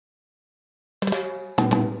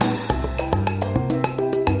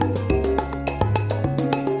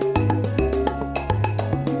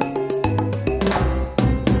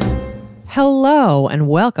Hello and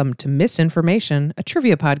welcome to Misinformation, a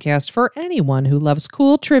trivia podcast for anyone who loves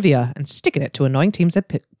cool trivia and sticking it to annoying teams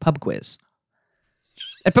at pub quiz.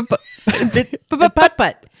 Putt-putt. Sticking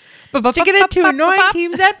it to annoying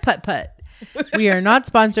teams at putt-putt. We are not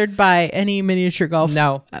sponsored by any miniature golf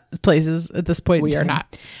places at this point. We are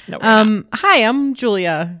not. No, we're not. Hi, I'm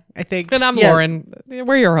Julia, I think. And I'm Lauren.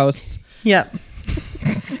 We're your hosts. Yep.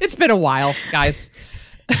 It's been a while, guys.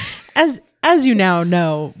 As you now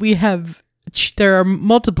know, there are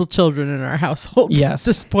multiple children in our households at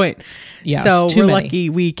this point. Yes, so too we're many. lucky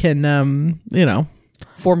we can,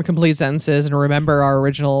 Form complete sentences and remember our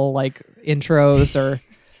original intros or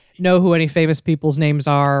know who any famous people's names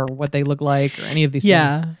are or what they look like or any of these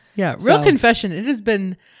things. Yeah. Real confession, it has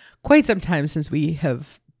been quite some time since we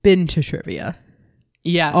have been to trivia.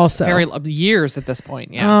 Yes. Also. Years at this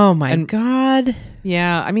point. Yeah. Oh my God.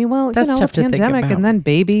 Yeah. I mean, That's tough to think pandemic about. and then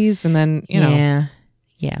babies and then, Yeah.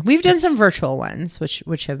 We've done some virtual ones, which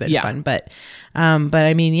have been fun, but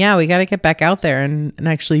I mean, we got to get back out there and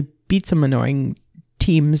actually beat some annoying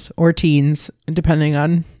teams or teens, depending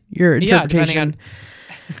on your interpretation.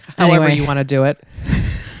 However you want to do it.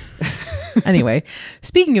 Anyway,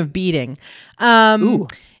 speaking of beating,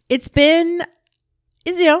 it's been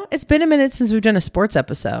a minute since we've done a sports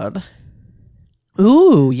episode.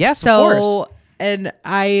 Ooh, yes, of course. And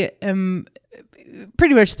I am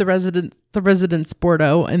pretty much the resident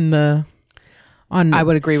sporto I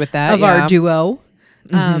would agree with that of our duo,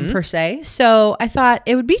 per se. So I thought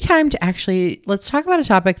it would be time to let's talk about a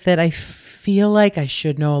topic that I feel like I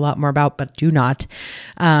should know a lot more about, but do not.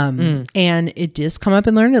 And it does come up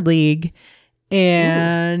in Learned League,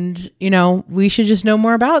 and we should just know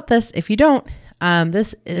more about this. If you don't,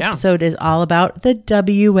 this episode is all about the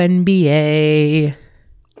WNBA.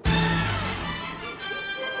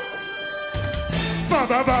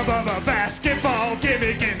 Basketball,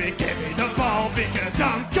 gimme the ball because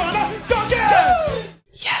I'm gonna dunk it!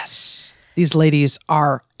 Yes. These ladies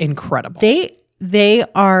are incredible. They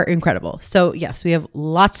are incredible. So yes, we have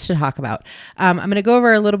lots to talk about. I'm going to go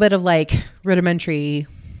over a little bit of rudimentary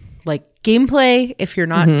gameplay if you're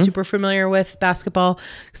not super familiar with basketball.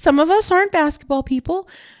 Some of us aren't basketball people,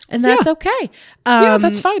 and that's okay.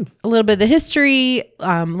 That's fine. A little bit of the history,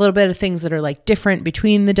 a little bit of things that are different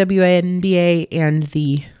between the WNBA and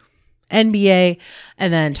the NBA,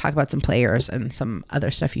 and then talk about some players and some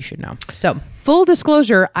other stuff you should know. So, full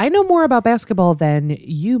disclosure, I know more about basketball than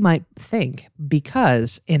you might think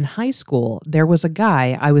because in high school, there was a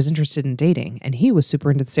guy I was interested in dating, and he was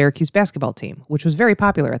super into the Syracuse basketball team, which was very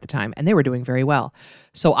popular at the time, and they were doing very well.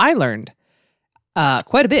 So I learned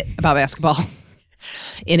quite a bit about basketball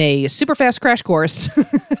in a super fast crash course,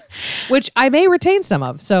 which I may retain some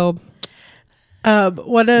of. So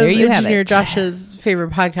one of Engineer Josh's favorite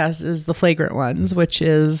podcasts is The Flagrant Ones, which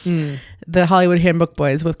is the Hollywood Handbook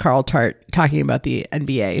Boys with Carl Tart talking about the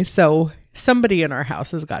NBA. So somebody in our house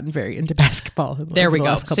has gotten very into basketball over the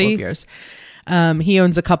last couple of years. He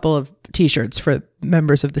owns a couple of t-shirts for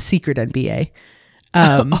members of the secret NBA.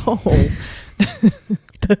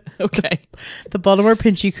 Okay. The Baltimore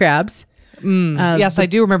Pinchy Crabs. Yes, I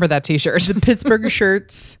do remember that t-shirt. The Pittsburgh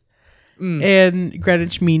shirts. And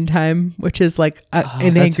Greenwich Mean Time, which is an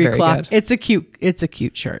angry clock. Good. It's a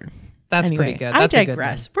cute shirt. That's pretty good. That's I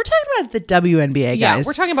digress. We're talking about the WNBA, guys. Yeah,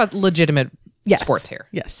 we're talking about legitimate sports here.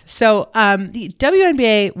 Yes. So the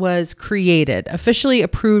WNBA was created, officially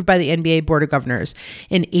approved by the NBA Board of Governors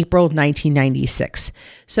in April 1996.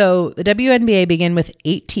 So the WNBA began with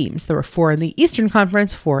 8 teams. There were 4 in the Eastern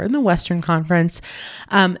Conference, 4 in the Western Conference.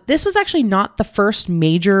 This was actually not the first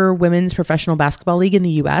major women's professional basketball league in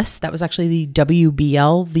the U.S. That was actually the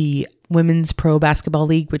WBL, the Women's Pro Basketball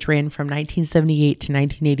League, which ran from 1978 to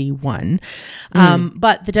 1981.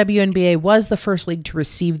 But the WNBA was the first league to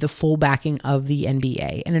receive the full backing of the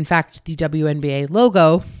NBA. And in fact, the WNBA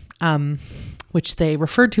logo, which they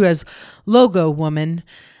referred to as Logo Woman,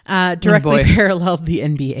 directly paralleled the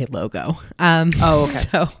NBA logo. Okay.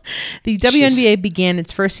 So the WNBA began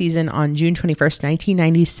its first season on June 21st,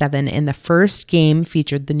 1997, and the first game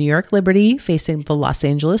featured the New York Liberty facing the Los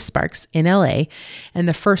Angeles Sparks in LA, and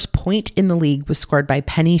the first point in the league was scored by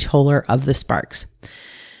Penny Toller of the Sparks.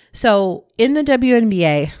 So in the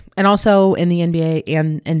WNBA and also in the NBA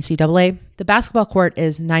and NCAA, the basketball court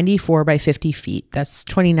is 94 by 50 feet. That's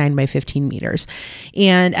 29 by 15 meters.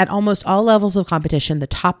 And at almost all levels of competition, the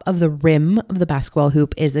top of the rim of the basketball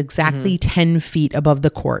hoop is exactly 10 feet above the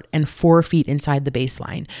court and 4 feet inside the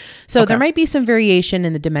baseline. So there might be some variation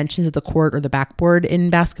in the dimensions of the court or the backboard in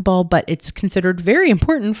basketball, but it's considered very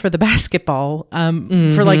important for the basketball,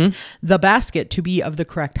 for the basket to be of the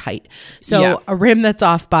correct height. So a rim that's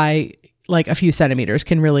off by like a few centimeters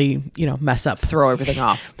can really, mess up, Throw everything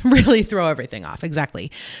off. really throw everything off. Exactly.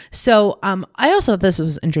 So I also thought this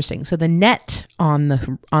was interesting. So the net on the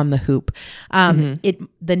hoop,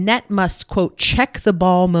 the net must, quote, check the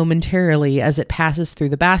ball momentarily as it passes through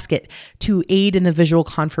the basket to aid in the visual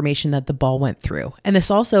confirmation that the ball went through. And this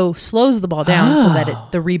also slows the ball down so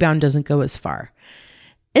that the rebound doesn't go as far.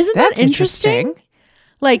 Isn't that interesting?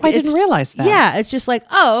 Like, I didn't realize that. Yeah, it's just like,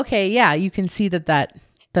 oh, okay, yeah, you can see that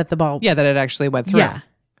the ball. Yeah, that it actually went through.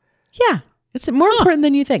 Yeah. It's more important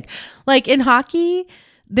than you think. Like in hockey,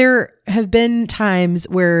 there have been times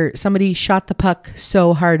where somebody shot the puck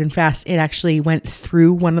so hard and fast, it actually went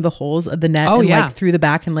through one of the holes of the net like through the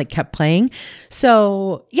back and like kept playing.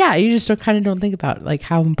 So yeah, you just don't think about like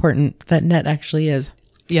how important that net actually is.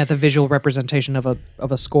 Yeah, the visual representation of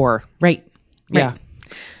a score. Right. Yeah.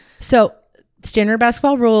 So standard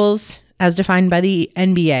basketball rules as defined by the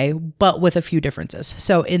NBA, but with a few differences.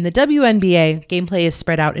 So in the WNBA, gameplay is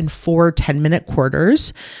spread out in 4 10-minute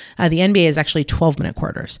quarters. The NBA is actually 12-minute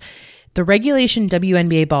quarters. The regulation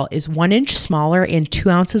WNBA ball is 1 inch smaller and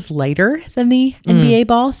 2 ounces lighter than the NBA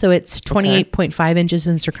ball. So it's 28.5 inches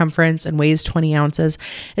in circumference and weighs 20 ounces.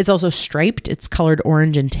 It's also striped. It's colored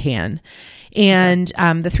orange and tan. And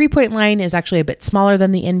the 3-point line is actually a bit smaller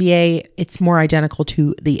than the NBA. It's more identical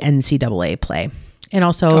to the NCAA play. And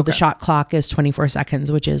also the shot clock is 24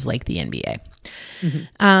 seconds, which is like the NBA.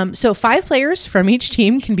 So 5 players from each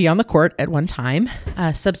team can be on the court at one time.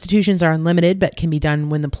 Substitutions are unlimited, but can be done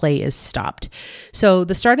when the play is stopped. So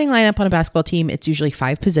the starting lineup on a basketball team, it's usually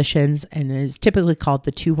 5 positions and is typically called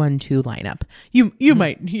the 2-1-2 lineup. You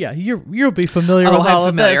might, you'll be familiar with all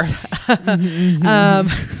of this.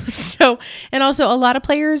 So, and also a lot of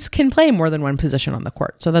players can play more than one position on the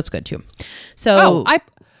court. So that's good too. So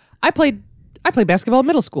I played basketball in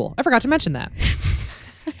middle school. I forgot to mention that.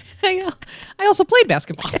 I also played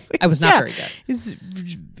basketball. I was not very good. It's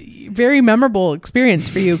a very memorable experience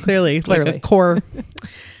for you, clearly. Like a core.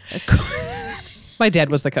 My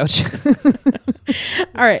dad was the coach.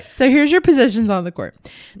 All right. So here's your positions on the court.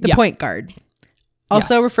 The point guard,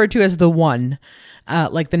 also referred to as the one.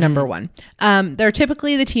 Like the number one. They're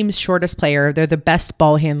typically the team's shortest player. They're the best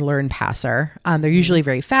ball handler and passer. They're usually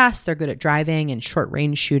very fast. They're good at driving and short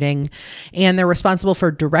range shooting. And they're responsible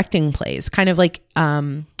for directing plays, kind of like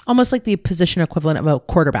almost like the position equivalent of a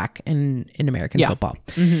quarterback in American football.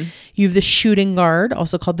 You have the shooting guard,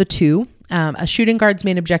 also called the 2. A shooting guard's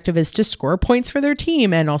main objective is to score points for their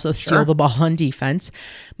team and also steal the ball on defense.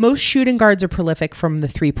 Most shooting guards are prolific from the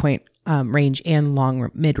 3-point range and long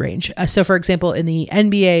mid-range. So for example, in the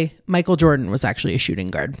NBA, Michael Jordan was actually a shooting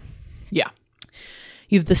guard. Yeah.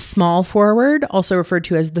 You have the small forward, also referred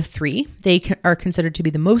to as the 3. They are considered to be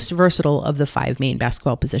the most versatile of the 5 main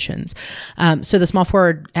basketball positions. So the small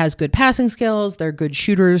forward has good passing skills. They're good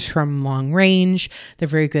shooters from long range. They're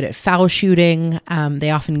very good at foul shooting.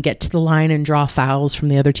 They often get to the line and draw fouls from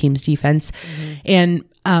the other team's defense. And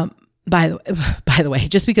by the way,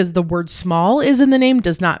 just because the word small is in the name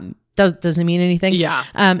doesn't mean anything. Yeah.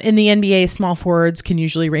 In the NBA, small forwards can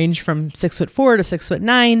usually range from 6'4" to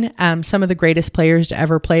 6'9". Some of the greatest players to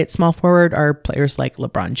ever play at small forward are players like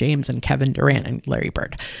LeBron James and Kevin Durant and Larry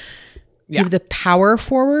Bird. You have the power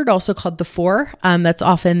forward, also called the 4. That's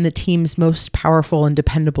often the team's most powerful and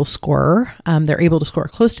dependable scorer. They're able to score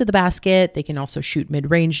close to the basket. They can also shoot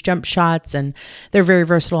mid-range jump shots, and they're very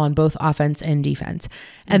versatile on both offense and defense.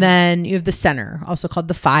 And then you have the center, also called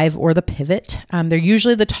the 5 or the pivot. They're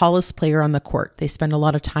usually the tallest player on the court. They spend a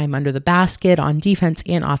lot of time under the basket on defense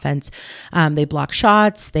and offense. They block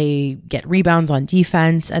shots, they get rebounds on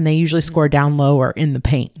defense, and they usually score down low or in the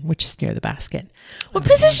paint, which is near the basket. What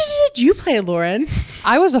position did you play, Lauren?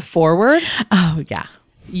 I was a forward. Oh, yeah.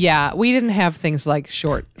 Yeah, we didn't have things like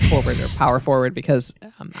short forward or power forward because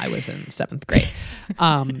I was in 7th grade.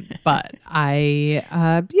 But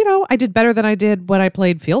I did better than I did when I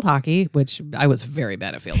played field hockey, which I was very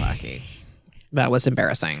bad at field hockey. That was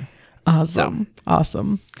embarrassing. Awesome.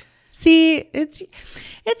 See, it's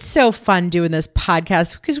so fun doing this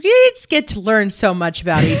podcast because we just get to learn so much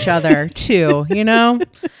about each other too, you know?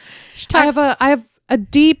 I have a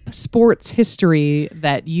deep sports history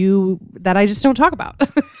that I just don't talk about.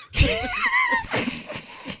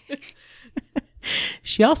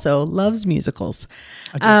 She also loves musicals.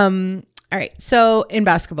 All right. So in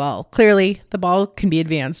basketball, clearly the ball can be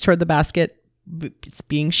advanced toward the basket. It's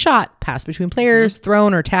being shot, passed between players,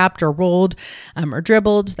 thrown or tapped or rolled or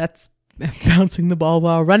dribbled. That's bouncing the ball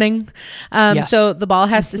while running. Yes. So the ball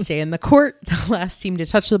has to stay in the court. The last team to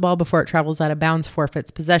touch the ball before it travels out of bounds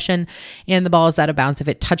forfeits possession, and the ball is out of bounds if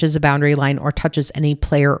it touches a boundary line or touches any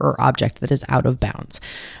player or object that is out of bounds.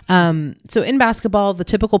 So in basketball, the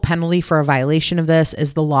typical penalty for a violation of this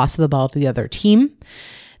is the loss of the ball to the other team.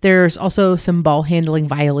 There's also some ball handling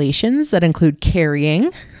violations that include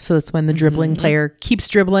carrying. So that's when the dribbling player keeps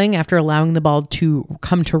dribbling after allowing the ball to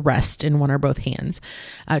come to rest in one or both hands.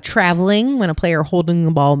 Traveling, when a player holding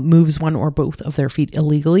the ball moves one or both of their feet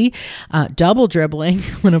illegally. Double dribbling,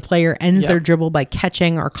 when a player ends their dribble by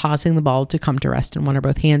catching or causing the ball to come to rest in one or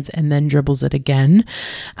both hands and then dribbles it again.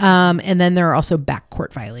 And then there are also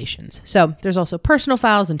backcourt violations. So there's also personal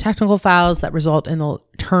fouls and technical fouls that result in the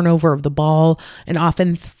turnover of the ball and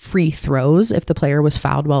often free throws if the player was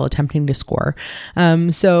fouled while attempting to score.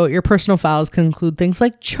 So your personal fouls can include things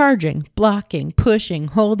like charging, blocking, pushing,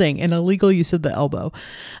 holding, and illegal use of the elbow.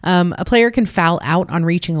 A player can foul out on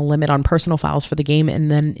reaching a limit on personal fouls for the game and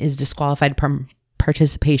then is disqualified from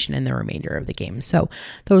participation in the remainder of the game. So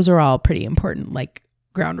those are all pretty important, like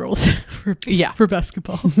ground rules for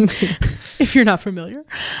basketball, if you're not familiar.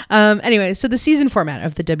 Anyway, so the season format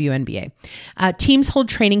of the WNBA. Teams hold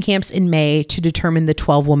training camps in May to determine the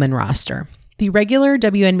 12-woman roster. The regular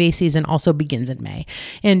WNBA season also begins in May.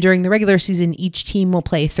 And during the regular season, each team will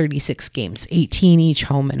play 36 games, 18 each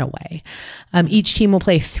home and away. Each team will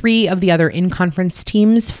play 3 of the other in-conference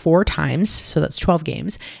teams 4 times, so that's 12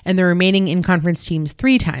 games, and the remaining in-conference teams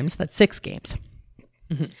 3 times, that's 6 games.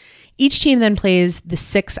 Mm-hmm. Each team then plays the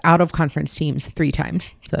 6 out-of-conference teams 3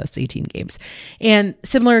 times, so that's 18 games. And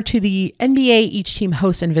similar to the NBA, each team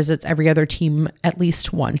hosts and visits every other team at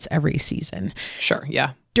least once every season. Sure,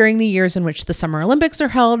 yeah. During the years in which the Summer Olympics are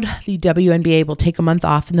held, the WNBA will take a month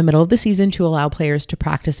off in the middle of the season to allow players to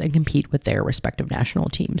practice and compete with their respective national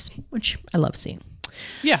teams, which I love seeing.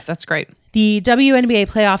 Yeah, that's great. The WNBA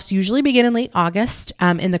playoffs usually begin in late August.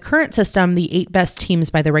 In the current system, the 8 best teams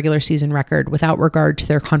by the regular season record, without regard to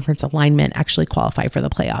their conference alignment, actually qualify for the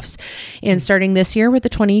playoffs. And starting this year with the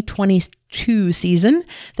 2022 season,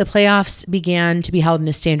 the playoffs began to be held in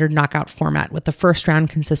a standard knockout format, with the first round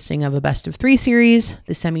consisting of a best of 3 series,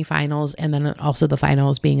 the semifinals, and then also the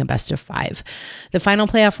finals being a best of 5. The final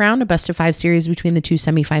playoff round, a best of 5 series between the 2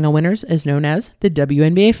 semifinal winners, is known as the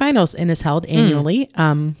WNBA Finals and is held annually.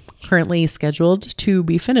 Currently scheduled to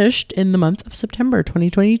be finished in the month of September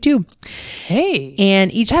 2022. Hey,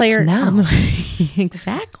 and each player now.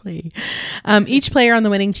 Exactly. Each player on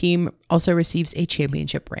the winning team also receives a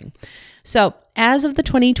championship ring. So as of the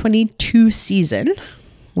 2022 season,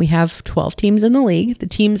 we have 12 teams in the league. The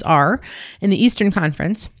teams are in the Eastern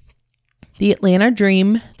Conference: the Atlanta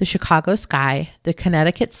Dream, the Chicago Sky, the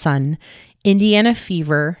Connecticut Sun, Indiana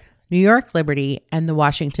Fever, New York Liberty, and the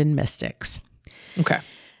Washington Mystics. Okay.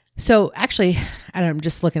 So actually, I'm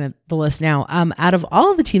just looking at the list now. Out of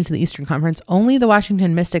all of the teams in the Eastern Conference, only the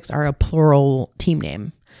Washington Mystics are a plural team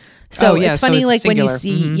name. So it's funny, so like when you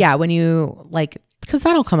singular. see, when you like, because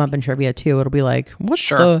that'll come up in trivia too. It'll be like, what's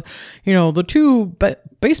the 2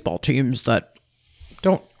 baseball teams that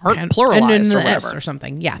aren't pluralized or S whatever or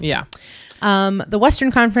something. Yeah. Yeah. The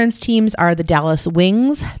Western Conference teams are the Dallas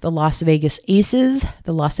Wings, the Las Vegas Aces,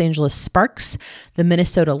 the Los Angeles Sparks, the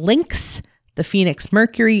Minnesota Lynx, the Phoenix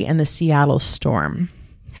Mercury, and the Seattle Storm.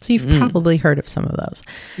 So you've probably heard of some of those.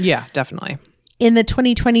 Yeah, definitely. In the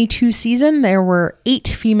 2022 season, there were 8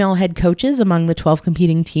 female head coaches among the 12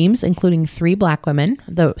 competing teams, including 3 black women.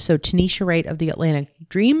 So Tanisha Wright of the Atlanta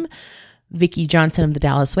Dream, Vicki Johnson of the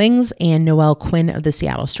Dallas Wings, and Noelle Quinn of the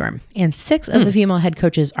Seattle Storm. And 6 of the female head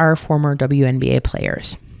coaches are former WNBA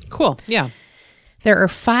players. Cool. Yeah. There are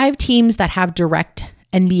 5 teams that have direct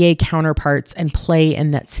NBA counterparts and play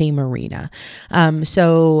in that same arena.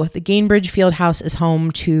 So the Gainbridge Fieldhouse is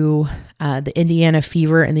home to the Indiana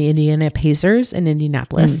Fever and the Indiana Pacers in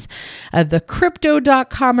Indianapolis. The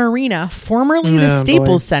Crypto.com Arena, formerly the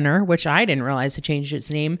Staples Center, which I didn't realize it changed its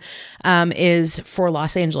name, is for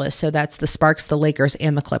Los Angeles. So that's the Sparks, the Lakers,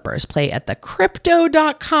 and the Clippers play at the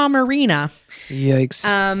Crypto.com Arena. Yikes.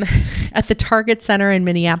 At the Target Center in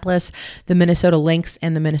Minneapolis, the Minnesota Lynx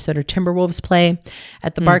and the Minnesota Timberwolves play.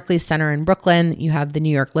 At the Barclays Center in Brooklyn, you have the New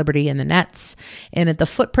York Liberty and the Nets. And at the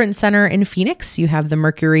Footprint Center in Phoenix, you have the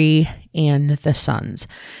Mercury and the Suns.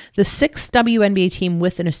 The 6th WNBA team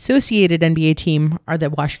with an associated NBA team are the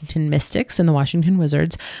Washington Mystics and the Washington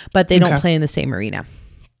Wizards, but they don't play in the same arena.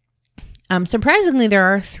 Surprisingly, there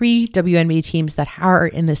are 3 WNBA teams that are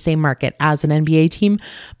in the same market as an NBA team,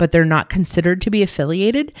 but they're not considered to be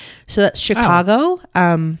affiliated. So that's Chicago,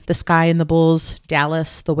 the Sky and the Bulls,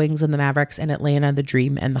 Dallas, the Wings and the Mavericks, and Atlanta, the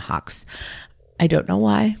Dream and the Hawks. I don't know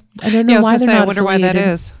why. I don't know why they're not I wonder why that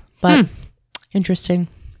affiliated. is. but interesting.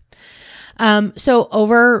 So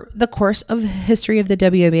over the course of history of the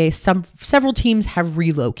WNBA, several teams have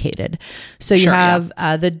relocated. So you have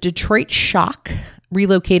the Detroit Shock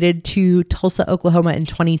relocated to Tulsa, Oklahoma in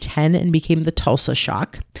 2010 and became the Tulsa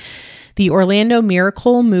Shock. The Orlando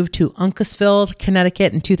Miracle moved to Uncasville,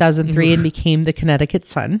 Connecticut in 2003 and became the Connecticut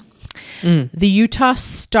Sun. The Utah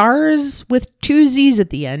Stars with 2 Z's at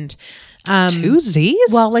the end. 2 Z's?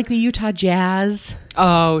 Well, like the Utah Jazz.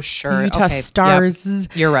 Oh, sure. Utah Stars.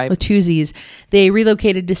 Yep. You're right. With 2 Z's. They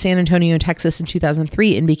relocated to San Antonio, Texas in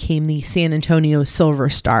 2003 and became the San Antonio Silver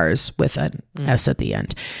Stars with an S at the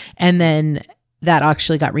end. And then that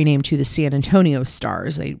actually got renamed to the San Antonio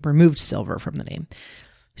Stars. They removed silver from the name.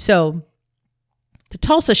 So the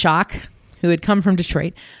Tulsa Shock, who had come from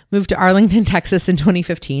Detroit, moved to Arlington, Texas in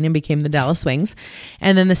 2015 and became the Dallas Wings.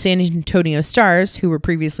 And then the San Antonio Stars, who were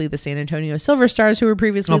previously the San Antonio Silver Stars, who were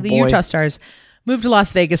previously the Utah Stars, moved to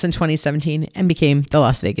Las Vegas in 2017 and became the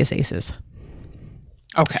Las Vegas Aces.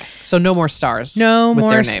 Okay. So no more stars. No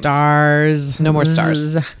more stars. No more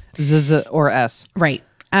stars. Z or S. Right.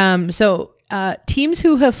 So teams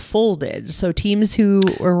who have folded. So teams who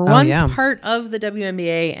were once part of the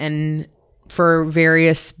WNBA and for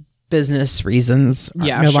various business reasons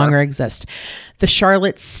no longer exist. The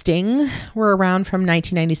Charlotte Sting were around from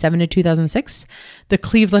 1997 to 2006. The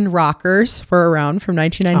Cleveland Rockers were around from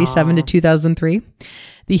 1997 to 2003.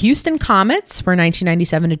 The Houston Comets were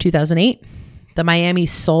 1997 to 2008. The Miami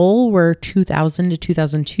Soul were 2000 to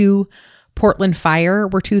 2002. Portland Fire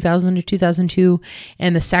were 2000 to 2002.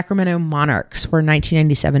 And the Sacramento Monarchs were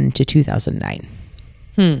 1997 to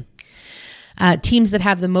 2009. Teams that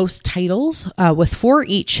have the most titles, with 4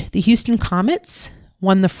 each. The Houston Comets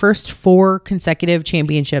won the first 4 consecutive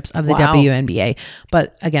championships of the WNBA,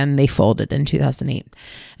 but again, they folded in 2008.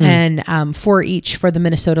 And 4 each for the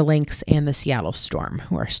Minnesota Lynx and the Seattle Storm,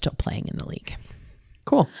 who are still playing in the league.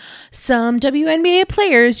 Cool. Some WNBA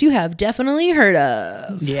players you have definitely heard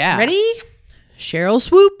of. Yeah. Ready? Sheryl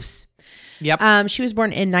Swoopes. Yep. She was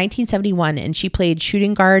born in 1971 and she played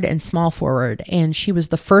shooting guard and small forward. And she was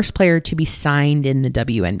the first player to be signed in the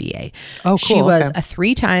WNBA. Oh, cool. She was a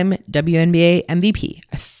 3-time WNBA MVP.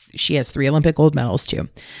 She has 3 Olympic gold medals too.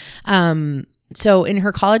 So in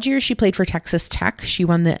her college years, she played for Texas Tech. She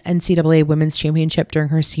won the NCAA Women's Championship during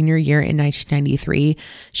her senior year in 1993.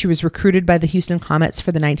 She was recruited by the Houston Comets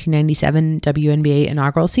for the 1997 WNBA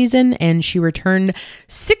inaugural season, and she returned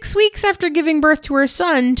 6 weeks after giving birth to her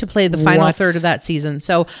son to play the final third of that season.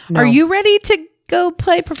 So are you ready to go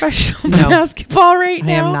play professional basketball right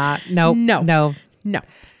now? I am not. No.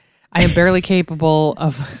 I am barely capable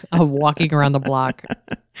of walking around the block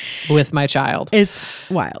with my child. It's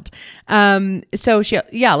wild. So she,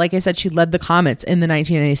 like I said, she led the Comets in the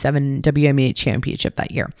 1997 WNBA championship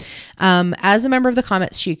that year. As a member of the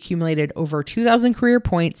Comets, she accumulated over 2,000 career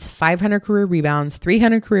points, 500 career rebounds,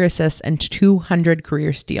 300 career assists, and 200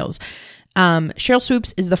 career steals. Sheryl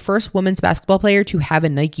Swoopes is the first women's basketball player to have a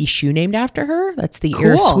Nike shoe named after her. That's the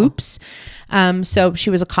Air Swoopes. So she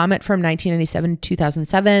was a Comet from 1997 to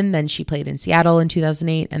 2007. Then she played in Seattle in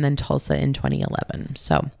 2008 and then Tulsa in 2011.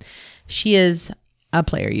 So she is a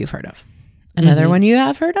player you've heard of. Another one you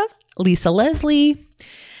have heard of, Lisa Leslie.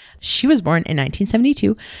 She was born in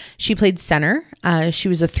 1972. She played center. She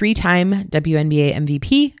was a 3-time WNBA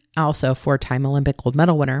MVP, also 4-time Olympic gold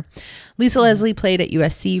medal winner. Lisa Leslie played at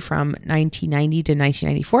USC from 1990 to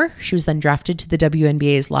 1994. She was then drafted to the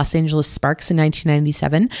WNBA's Los Angeles Sparks in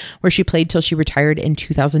 1997, where she played till she retired in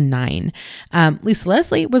 2009. Lisa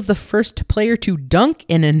Leslie was the first player to dunk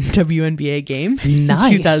in a WNBA game in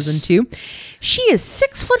 2002. She is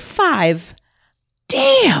 6'5".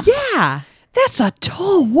 Damn. Yeah. That's a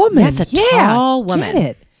tall woman. That's a tall woman. Get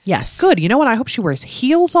it. Yes. Good. You know what? I hope she wears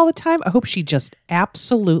heels all the time. I hope she just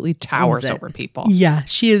absolutely towers over people. Yeah.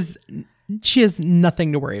 She has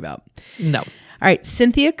nothing to worry about. No. All right.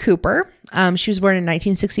 Cynthia Cooper. She was born in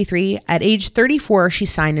 1963. At age 34, she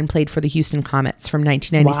signed and played for the Houston Comets from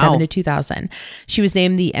 1997 to 2000. She was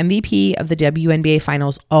named the MVP of the WNBA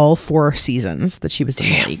Finals all 4 seasons that she was in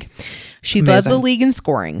the league. She led the league in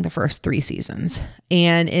scoring the first 3 seasons.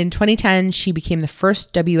 And in 2010, she became the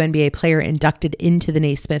first WNBA player inducted into the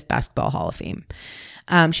Naismith Basketball Hall of Fame.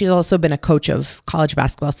 She's also been a coach of college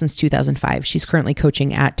basketball since 2005. She's currently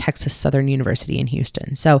coaching at Texas Southern University in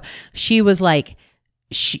Houston. So she was like,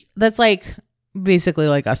 that's like basically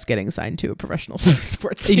like us getting signed to a professional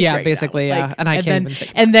sports team. Yeah, right basically, now. yeah. Like, and I can't even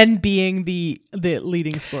think. And then being the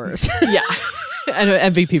leading scorers. Yeah. And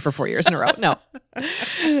an MVP for 4 years in a row. No. I'm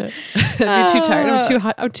too tired. I'm too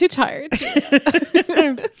hot. I'm too tired.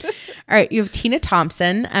 All right. You have Tina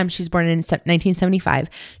Thompson. She's born in 1975.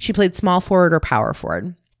 She played small forward or power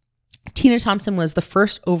forward. Tina Thompson was the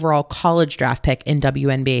first overall college draft pick in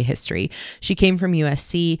WNBA history. She came from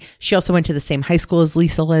USC. She also went to the same high school as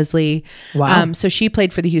Lisa Leslie. Wow. So she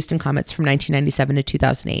played for the Houston Comets from 1997 to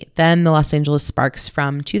 2008. Then the Los Angeles Sparks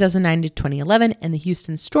from 2009 to 2011, and the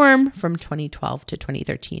Houston Storm from 2012 to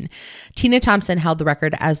 2013. Tina Thompson held the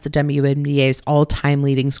record as the WNBA's all-time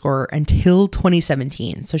leading scorer until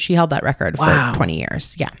 2017. So she held that record for 20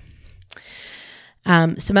 years. Yeah.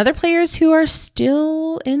 Some other players who are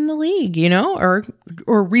still in the league, or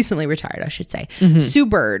recently retired, I should say. Sue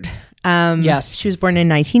Bird. Yes. She was born in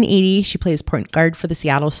 1980. She plays point guard for the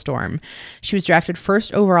Seattle Storm. She was drafted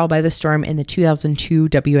first overall by the Storm in the 2002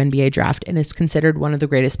 WNBA draft and is considered one of the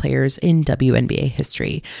greatest players in WNBA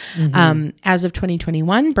history. As of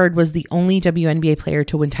 2021, Bird was the only WNBA player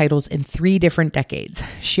to win titles in 3 different decades.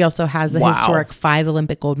 She also has a historic 5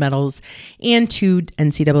 Olympic gold medals and 2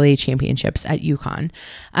 NCAA championships at UConn.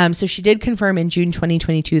 So she did confirm in June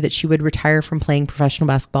 2022 that she would retire from playing professional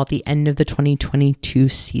basketball at the end of the 2022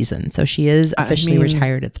 season. So she is officially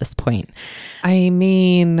retired at this point. Fine.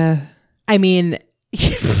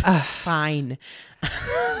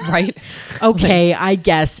 Right? Okay, I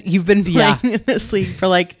guess you've been playing in this league for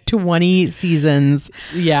like 20 seasons.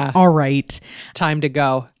 Yeah. All right. Time to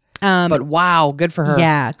go. But wow, good for her.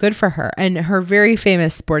 Yeah, good for her. And her very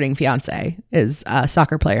famous sporting fiance is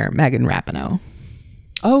soccer player Megan Rapinoe.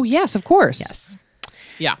 Oh, yes, of course. Yes.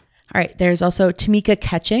 Yeah. All right. There's also Tamika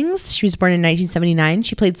Catchings. She was born in 1979.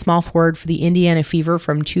 She played small forward for the Indiana Fever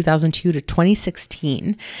from 2002 to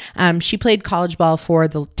 2016. She played college ball for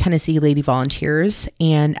the Tennessee Lady Volunteers.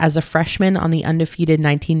 And as a freshman on the undefeated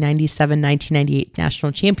 1997-1998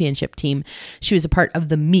 national championship team, she was a part of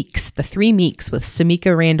the Meeks, the 3 Meeks with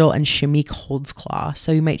Samika Randall and Shamik Holdsclaw.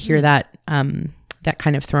 So you might hear that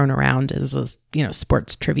kind of thrown around as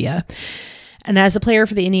sports trivia. And as a player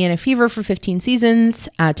for the Indiana Fever for 15 seasons,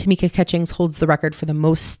 Tamika Catchings holds the record for the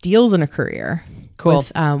most steals in a career. Cool.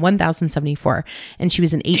 With 1,074. And she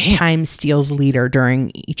was an 8-time steals leader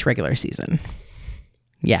during each regular season.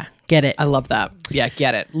 Yeah, get it. I love that. Yeah,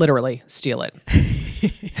 get it. Literally, steal it.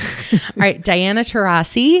 All right, Diana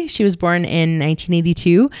Taurasi. She was born in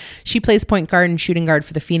 1982. She plays point guard and shooting guard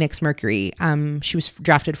for the Phoenix Mercury. She was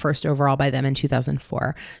drafted first overall by them in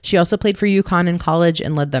 2004. She also played for UConn in college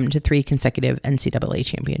and led them to 3 consecutive NCAA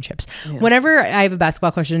championships. Yeah. Whenever I have a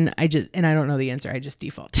basketball question, I don't know the answer, I just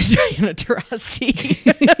default to Diana Taurasi.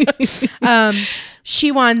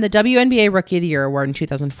 She won the WNBA Rookie of the Year award in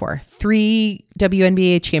 2004, 3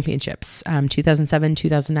 WNBA championships, 2007,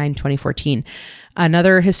 2009, 2014.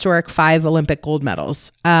 Another historic 5 Olympic gold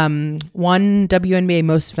medals, 1 WNBA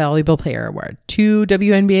Most Valuable Player award, 2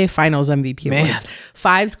 WNBA Finals MVP awards,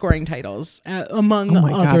 5 scoring titles, among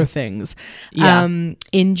other things. Yeah.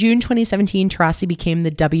 In June 2017, Taurasi became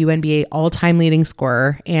the WNBA all-time leading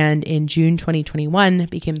scorer, and in June 2021,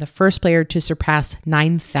 became the first player to surpass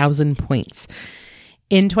 9,000 points.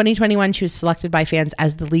 In 2021, she was selected by fans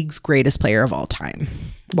as the league's greatest player of all time.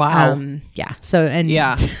 Wow. Yeah. So, and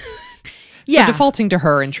yeah. Yeah. So defaulting to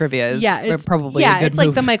her in trivia is probably a good it's move.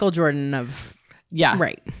 like the Michael Jordan of... Yeah.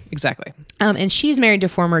 Right. Exactly. And she's married to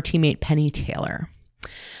former teammate Penny Taylor.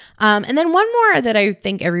 And then one more that I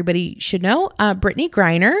think everybody should know, Brittany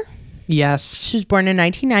Griner. Yes. She was born in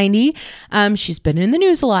 1990. She's been in the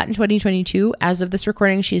news a lot in 2022. As of this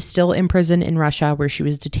recording, she is still in prison in Russia, where she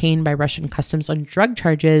was detained by Russian customs on drug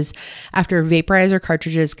charges after vaporizer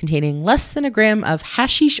cartridges containing less than a gram of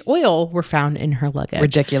hashish oil were found in her luggage.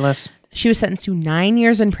 Ridiculous. She was sentenced to 9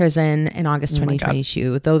 years in prison in August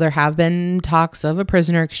 2022, though there have been talks of a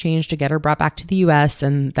prisoner exchange to get her brought back to the U.S.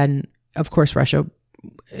 And then, of course, Russia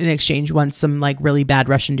in exchange wants some like really bad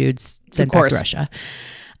Russian dudes sent back to Russia.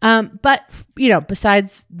 But,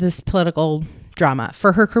 besides this political drama,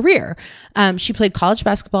 for her career, she played college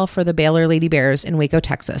basketball for the Baylor Lady Bears in Waco,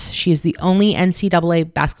 Texas. She is the only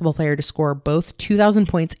NCAA basketball player to score both 2,000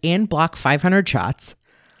 points and block 500 shots.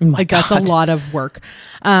 That's a lot of work.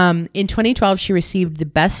 In 2012, she received the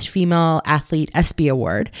Best Female Athlete ESPY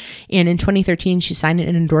Award. And in 2013, she signed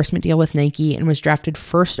an endorsement deal with Nike and was drafted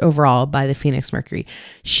first overall by the Phoenix Mercury.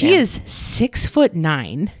 She is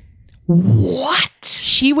 6'9". What?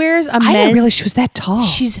 She wears a I didn't realize she was that tall.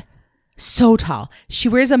 She's so tall. She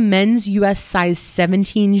wears a men's US size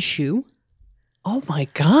 17 shoe. Oh my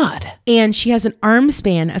God. And she has an arm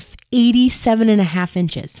span of 87.5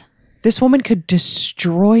 inches. This woman could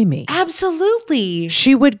destroy me. Absolutely.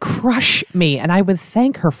 She would crush me, and I would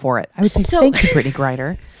thank her for it. I would say, thank you, Brittany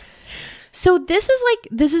Griner. So this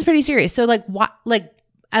is pretty serious. So what,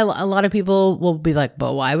 a lot of people will be like,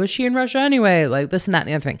 but why was she in Russia anyway? Like this and that and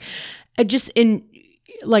the other thing.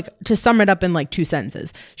 like to sum it up in like 2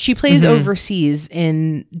 sentences, she plays overseas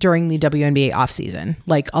during the WNBA off season,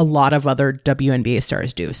 like a lot of other WNBA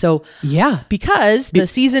stars do. So Yeah. because the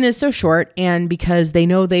season is so short and because they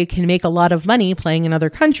know they can make a lot of money playing in other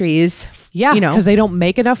countries. Yeah. Because they don't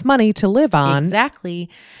make enough money to live on Exactly.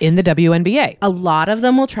 in the WNBA. A lot of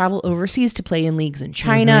them will travel overseas to play in leagues in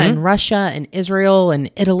China and Russia and Israel and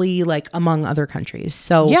Italy, like among other countries.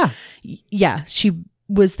 So yeah, she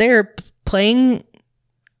was there playing.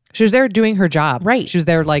 She was there doing her job. Right. She was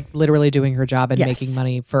there like literally doing her job and Yes. making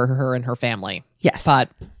money for her and her family. Yes. But,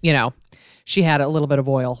 she had a little bit of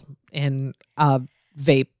oil in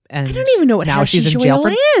vape. And I don't even know what now hashish she's in jail oil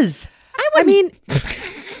for is. I mean,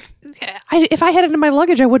 if I had it in my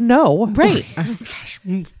luggage, I wouldn't know. Right.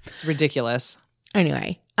 It's ridiculous.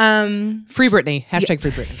 Anyway. Free Britney. Hashtag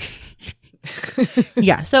Free Britney.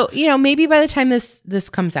 Yeah. So, maybe by the time this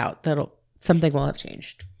comes out, something will have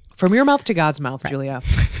changed. From your mouth to God's mouth, Julia.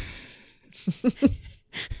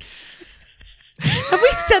 Have we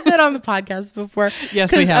said that on the podcast before?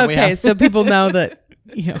 Yes, we have. Okay, so people know that,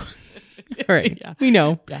 all right, we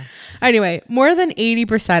know. Yeah. Anyway, more than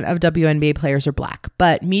 80% of WNBA players are Black,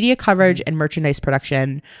 but media coverage and merchandise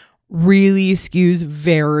production really skews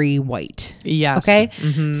very white. Yes. Okay.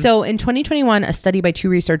 So in 2021, a study by 2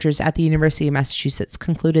 researchers at the University of Massachusetts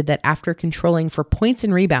concluded that after controlling for points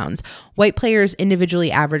and rebounds, white players individually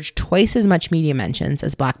averaged twice as much media mentions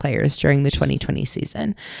as Black players during the 2020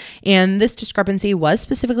 season. And this discrepancy was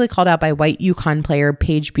specifically called out by white UConn player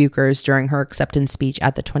Paige Buchers during her acceptance speech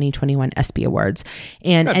at the 2021 ESPY Awards.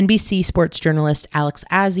 And NBC sports journalist Alex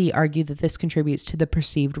Azzi argued that this contributes to the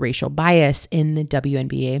perceived racial bias in the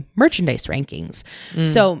WNBA merchandise rankings.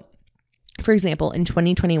 So, for example, in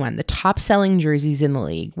 2021, the top selling jerseys in the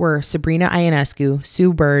league were Sabrina Ionescu,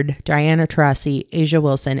 Sue Bird, Diana Taurasi, Asia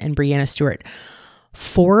Wilson, and Breanna Stewart.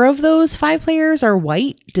 4 of those 5 players are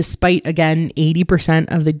white, despite, again,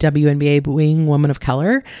 80% of the WNBA being women of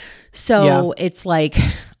color. So it's like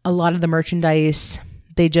a lot of the merchandise,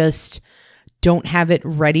 they just don't have it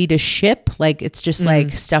ready to ship. Like it's just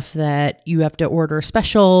like stuff that you have to order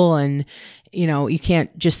special, and you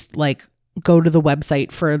can't just like go to the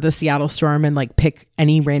website for the Seattle Storm and like pick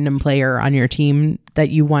any random player on your team that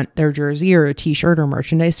you want their jersey or a t-shirt or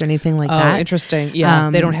merchandise or anything like that. Oh, interesting.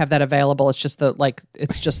 Yeah. They don't have that available. It's just the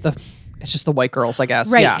white girls, I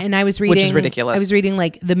guess. Right. Yeah. And I was reading, which is ridiculous. I was reading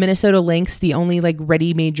like the Minnesota Lynx, the only like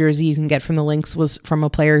ready-made jersey you can get from the Lynx was from a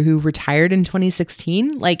player who retired in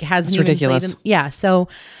 2016. Like hasn't even ridiculous. played in, so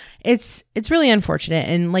it's really unfortunate.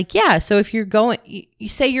 And like, so if you're going, you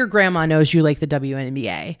say your grandma knows you like the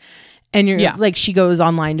WNBA and you're like, she goes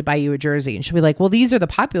online to buy you a jersey and she'll be like, well, these are the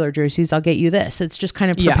popular jerseys. I'll get you this. It's just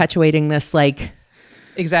kind of perpetuating this like.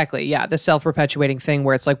 Exactly. Yeah. The self-perpetuating thing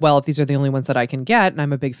where it's like, well, if these are the only ones that I can get and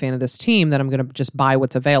I'm a big fan of this team, then I'm going to just buy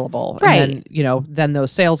what's available. Right. And then, then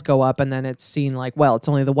those sales go up and then it's seen like, well, it's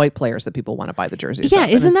only the white players that people want to buy the jerseys. Yeah.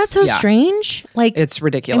 of. Isn't that so strange? Like it's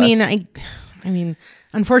ridiculous. I mean,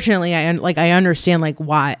 unfortunately, I understand like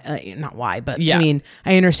why, not why, but I mean,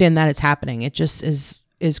 I understand that it's happening. It just is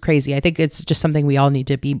crazy. I think it's just something we all need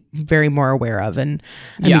to be very more aware of and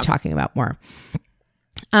be talking about more.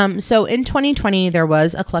 So in 2020, there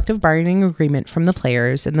was a collective bargaining agreement from the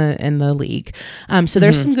players in the league. So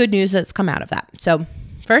there's some good news that's come out of that. So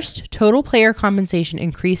first, total player compensation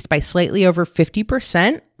increased by slightly over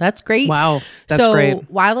 50%. That's great. Wow, that's great.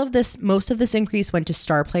 While most of this increase went to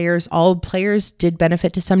star players, all players did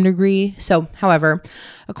benefit to some degree. So, however,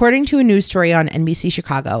 according to a news story on NBC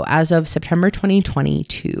Chicago, as of September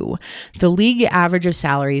 2022, the league average of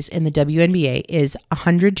salaries in the WNBA is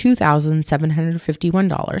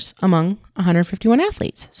 $102,751 among 151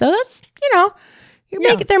 athletes. So that's,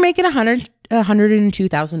 they're making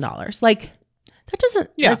 $102,000. Like that doesn't,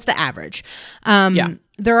 that's the average.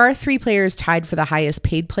 There are 3 players tied for the highest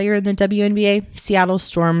paid player in the WNBA: Seattle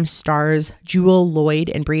Storm stars Jewel Lloyd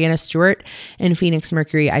and Breanna Stewart, and Phoenix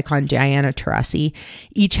Mercury icon Diana Taurasi.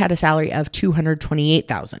 Each had a salary of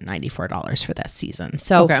 $228,094 for that season.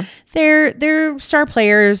 So they're star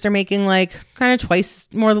players. They're making like kind of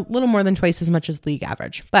little more than twice as much as league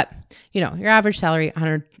average. But your average salary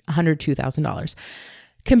 $102,000.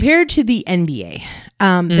 Compared to the NBA,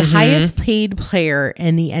 the highest paid player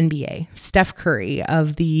in the NBA, Steph Curry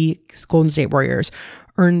of the Golden State Warriors,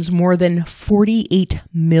 earns more than $48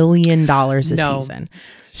 million a season.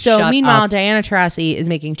 So meanwhile, Diana Taurasi is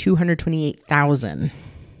making $228,000.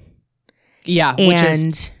 Yeah, and which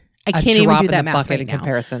is I can't even do that math in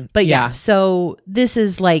comparison. But so this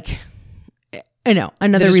is like, another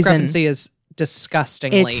the reason. discrepancy is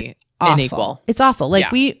disgustingly unequal. It's awful.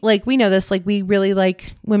 Like we know this, like we really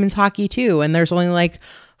like women's hockey too. And there's only like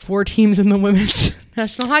 4 teams in the Women's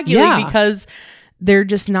National Hockey Yeah. League because they're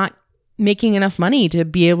just not making enough money to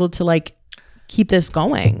be able to like keep this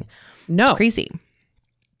going. No. It's crazy.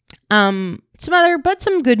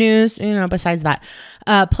 Some good news, besides that,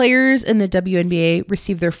 players in the WNBA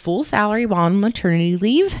receive their full salary while on maternity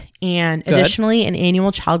leave, and additionally, an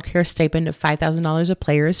annual childcare stipend of $5,000 a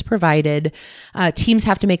player is provided. Teams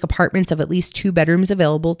have to make apartments of at least 2 bedrooms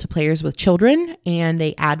available to players with children, and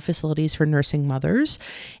they add facilities for nursing mothers.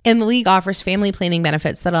 And the league offers family planning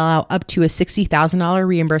benefits that allow up to a $60,000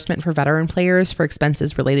 reimbursement for veteran players for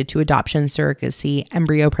expenses related to adoption, surrogacy,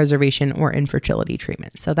 embryo preservation, or infertility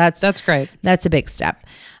treatment. So that's great. That's a big step.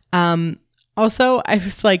 Also, I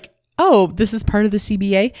was like, oh, this is part of the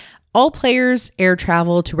CBA. All players' air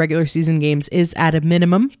travel to regular season games is at a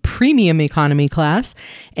minimum premium economy class.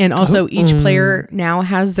 And also each player now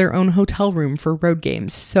has their own hotel room for road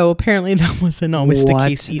games. So apparently that wasn't always the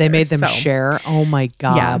case either. They made them share? Oh my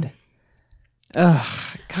God. Yeah.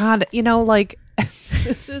 Ugh, God, like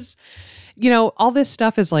this is, all this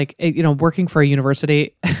stuff is like, working for a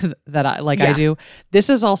university that I do. This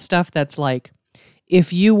is all stuff that's like,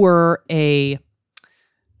 if you were a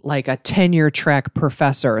tenure track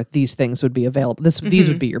professor, these things would be available. These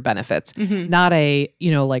would be your benefits, not a,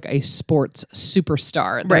 like a sports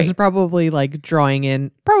superstar. This is probably like drawing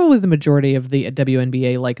in probably the majority of the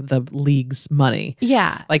WNBA, like the league's money.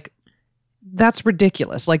 Yeah. Like that's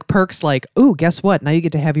ridiculous. Like perks like, oh, guess what? Now you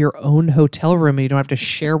get to have your own hotel room and you don't have to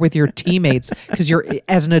share with your teammates because you're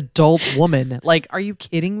as an adult woman. Like, are you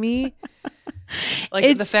kidding me?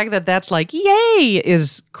 Like the fact that that's like, yay,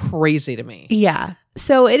 is crazy to me. Yeah.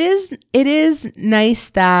 So it is nice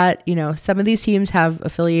that, some of these teams have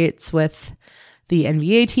affiliates with the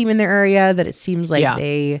NBA team in their area, that it seems like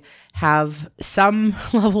they have some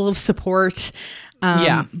level of support.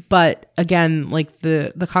 But again, like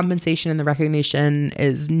the compensation and the recognition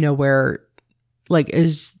is nowhere, like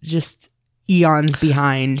is just eons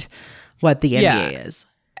behind what the NBA is.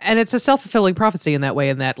 And it's a self-fulfilling prophecy in that way,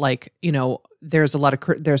 in that like, there's a lot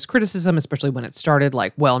of there's criticism, especially when it started,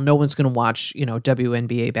 like, well, no one's going to watch,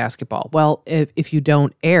 WNBA basketball. Well, if you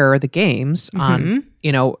don't air the games on,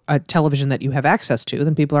 a television that you have access to,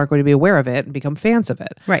 then people aren't going to be aware of it and become fans of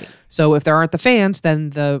it. Right. So if there aren't the fans,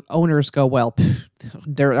 then the owners go, well,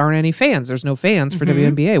 there aren't any fans. There's no fans for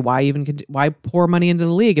WNBA. Why pour money into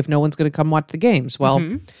the league if no one's going to come watch the games?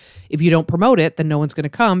 Well, if you don't promote it, then no one's going to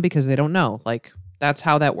come because they don't know. Like, that's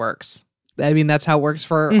how that works. I mean, that's how it works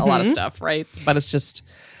for a lot of stuff, right? But it's just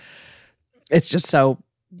so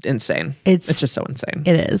insane. It's just so insane.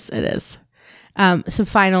 It is. Some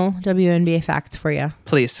final WNBA facts for you.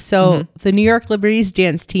 Please. So the New York Liberty's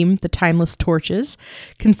dance team, the Timeless Torches,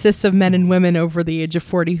 consists of men and women over the age of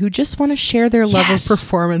 40 who just want to share their love of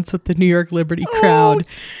performance with the New York Liberty crowd.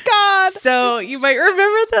 God. So you might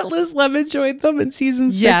remember that Liz Lemon joined them in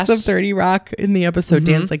season 6 of 30 Rock in the episode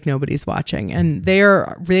Dance Like Nobody's Watching. And they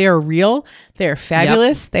are real. They are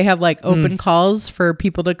fabulous. They have like open calls for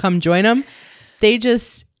people to come join them.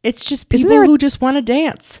 It's just people who just want to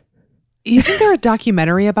dance. Isn't there a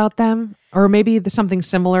documentary about them, or maybe something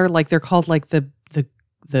similar? Like they're called like the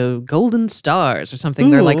Golden Stars or something.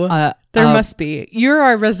 Ooh, they're like there must be. You're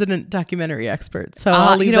our resident documentary expert, so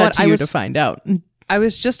I'll leave that to you to find out. I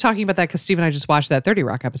was just talking about that because Steve and I just watched that 30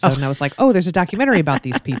 Rock episode, and I was like, oh, there's a documentary about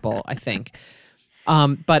these people, I think.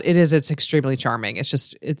 But it's extremely charming.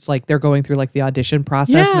 It's like they're going through like the audition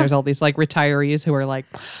process, and there's all these like retirees who are like,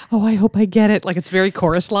 oh, I hope I get it. Like it's very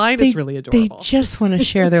chorus line. It's really adorable. They just want to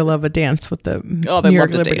share their love of dance with the New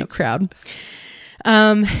York Liberty crowd.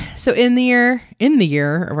 So in the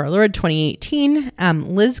year of our Lord 2018,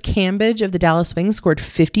 Liz Cambage of the Dallas Wings scored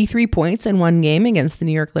 53 points in one game against the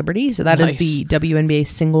New York Liberty. So that is the WNBA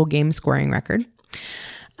single game scoring record.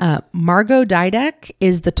 Margot Didek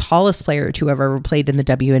is the tallest player to have ever played in the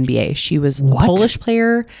WNBA. She was a Polish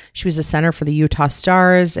player. She was a center for the Utah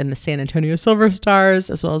Stars and the San Antonio Silver Stars,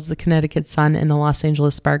 as well as the Connecticut Sun and the Los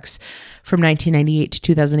Angeles Sparks from 1998 to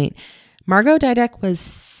 2008. Margot Didek was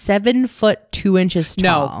 7'2" tall.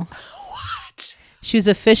 No. What? She was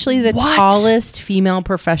officially the tallest female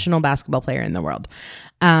professional basketball player in the world.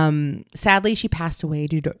 Sadly, she passed away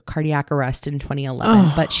due to cardiac arrest in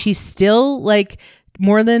 2011, but she's still like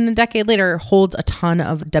more than a decade later holds a ton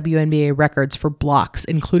of WNBA records for blocks,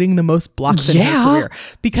 including the most blocks in her career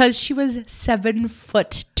because she was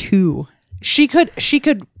 7'2". She could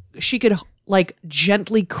like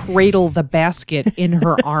gently cradle the basket in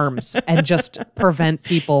her arms and just prevent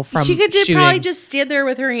people from She could shooting. probably just stand there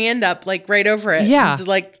with her hand up, like right over it. Yeah. And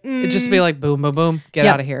like, It'd just be like, boom, boom, boom. Get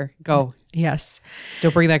out of here. Go. Yes.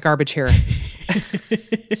 Don't bring that garbage here.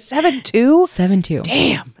 7'2"? 7'2".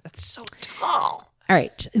 Damn. That's so tall. All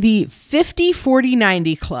right. The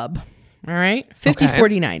 50-40-90 club. All right.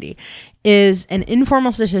 50-40-90 is an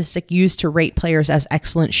informal statistic used to rate players as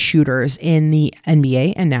excellent shooters in the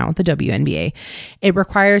NBA and now the WNBA. It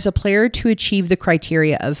requires a player to achieve the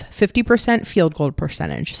criteria of 50% field goal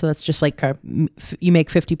percentage. So that's just like you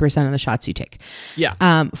make 50% of the shots you take. Yeah.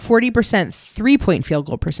 40% 3-point field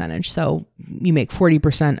goal percentage. So you make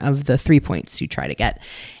 40% of the 3 points you try to get.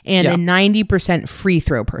 And a 90% free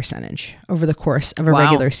throw percentage over the course of a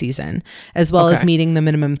regular season, as well as meeting the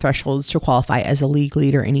minimum thresholds to qualify as a league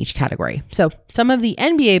leader in each category. So some of the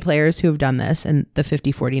NBA players who have done this in the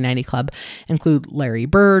 50-40-90 club include Larry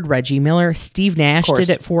Bird, Reggie Miller, Steve Nash did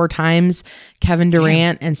it 4 times, Kevin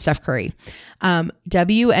Durant, and Steph Curry.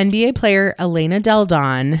 WNBA player Elena Del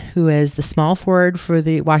Don, who is the small forward for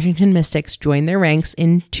the Washington Mystics, joined their ranks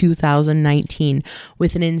in 2019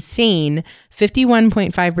 with an insane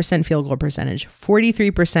 51.5% field goal percentage,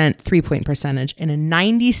 43% 3-point percentage, and a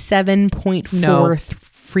 97.4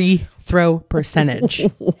 free throw percentage.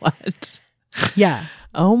 What? Yeah.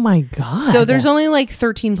 Oh my God. So there's only like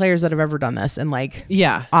 13 players that have ever done this, and like,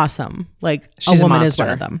 awesome. Like she's a woman a is one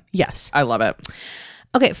monster. of them. Yes. I love it.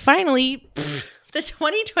 Okay, finally, the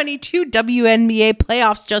 2022 WNBA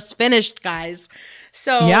playoffs just finished, guys.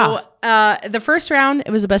 So the first round,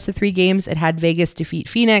 it was a best of 3 games. It had Vegas defeat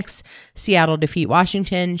Phoenix, Seattle defeat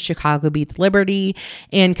Washington, Chicago beat Liberty,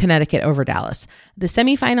 and Connecticut over Dallas. The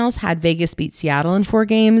semifinals had Vegas beat Seattle in 4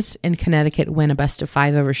 games, and Connecticut win a best of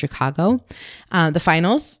 5 over Chicago. The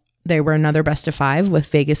finals, they were another best of 5 with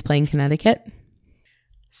Vegas playing Connecticut.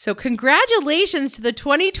 So congratulations to the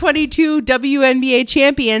 2022 WNBA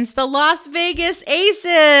champions, the Las Vegas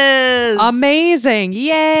Aces. Amazing.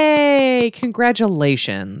 Yay.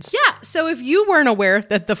 Congratulations. Yeah. So if you weren't aware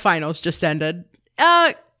that the finals just ended, go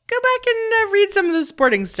back and read some of the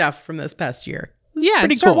sporting stuff from this past year. Yeah.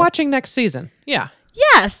 And start watching next season. Yeah.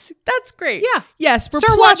 Yes. That's great. Yeah. Yes. We're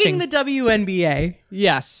Start plugging watching. the WNBA.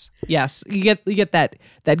 Yes. Yes. You get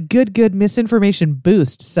that good misinformation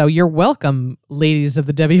boost. So you're welcome, ladies of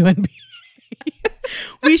the WNBA.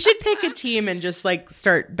 We should pick a team and just like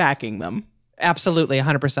start backing them. Absolutely.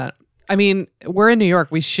 100%. I mean, we're in New York.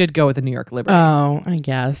 We should go with the New York Liberty. Oh, I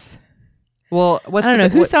guess. Well, I don't know.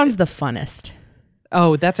 Who sounds the funnest?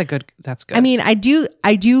 Oh, that's good. I mean, I do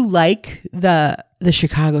like the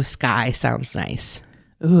Chicago Sky sounds nice.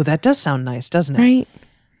 Ooh, that does sound nice, doesn't it? Right?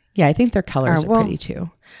 Yeah, I think their colors well- are pretty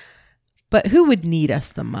too. But who would need us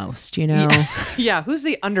the most, you know? Yeah, who's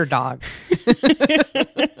the underdog?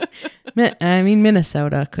 I mean,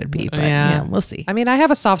 Minnesota could be, but yeah, we'll see. I mean, I have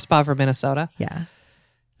a soft spot for Minnesota. Yeah.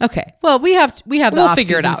 Okay. Well, we have the We'll off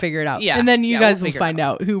figure it season out. figured out. Yeah. And then you guys we'll will figure it find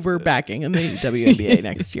out who we're backing in the WNBA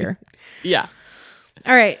next year. Yeah.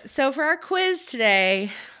 All right. So for our quiz today,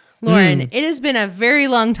 Lauren, it has been a very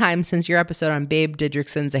long time since your episode on Babe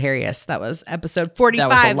Didrikson Zaharias. That was episode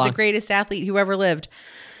 45, the greatest athlete who ever lived.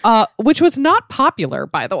 Which was not popular,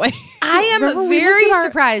 by the way. I am Remember we very looked at our-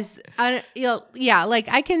 surprised. Yeah, like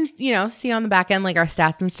I can, see on the back end like our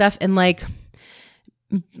stats and stuff, and like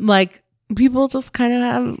people just kind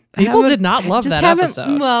of People did not love that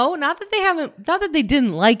episode. No, not that they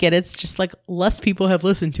didn't like it. It's just like less people have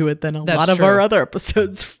listened to it than a That's lot of true. our other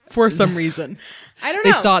episodes for some reason. I don't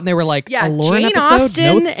know. They saw it and they were like, Yeah, a Lauren Jane episode?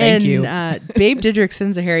 Austen No, thank and you. Babe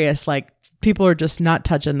Didrikson Zaharias, like people are just not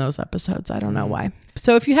touching those episodes. I don't know why.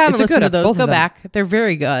 So if you haven't It's a listened good- to those, both of go them. back. They're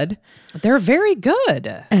very good. They're very good.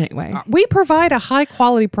 Anyway. We provide a high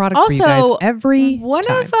quality product for you guys Also, every one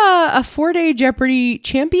time. of a 4-day Jeopardy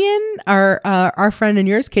champion, our friend and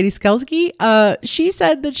yours, Katie Skelsky, she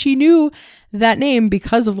said that she knew that name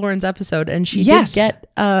because of Lauren's episode, and she Yes. did get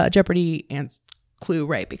a Jeopardy clue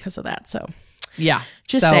right because of that. So Yeah.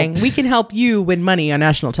 just So, saying, we can help you win money on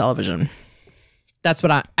national television. That's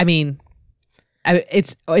what I mean.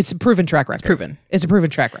 It's a proven track record. Proven. It's a proven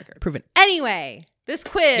track record. Proven. Anyway, this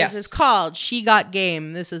quiz Yes. is called She Got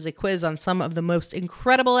Game. This is a quiz on some of the most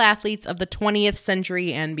incredible athletes of the 20th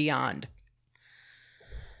century and beyond.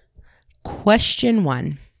 Question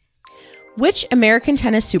 1. Which American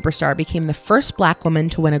tennis superstar became the first black woman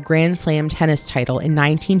to win a Grand Slam tennis title in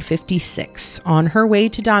 1956 on her way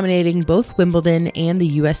to dominating both Wimbledon and the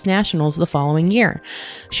U.S. Nationals the following year?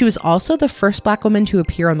 She was also the first black woman to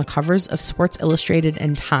appear on the covers of Sports Illustrated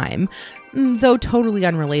and Time, though totally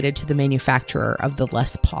unrelated to the manufacturer of the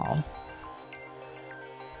Les Paul.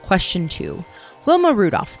 Question 2. Wilma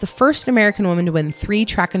Rudolph, the first American woman to win 3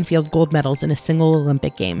 track and field gold medals in a single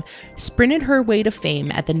Olympic game, sprinted her way to fame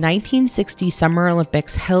at the 1960 Summer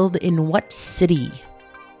Olympics held in what city?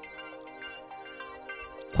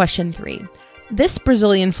 Question 3. This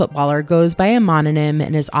Brazilian footballer goes by a mononym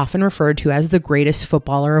and is often referred to as the greatest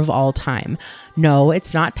footballer of all time. No,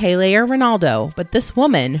 it's not Pele or Ronaldo, but this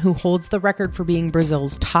woman who holds the record for being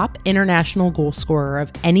Brazil's top international goal scorer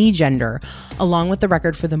of any gender, along with the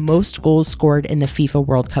record for the most goals scored in the FIFA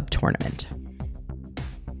World Cup tournament.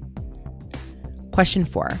 Question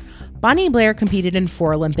 4. Bonnie Blair competed in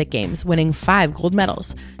 4 Olympic Games, winning 5 gold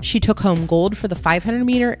medals. She took home gold for the 500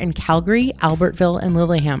 meter in Calgary, Albertville, and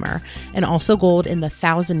Lillehammer, and also gold in the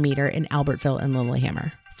 1,000 meter in Albertville and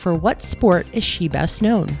Lillehammer. For what sport is she best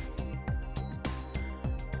known?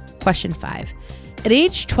 Question 5. At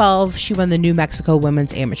age 12, she won the New Mexico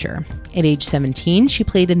Women's Amateur. At age 17, she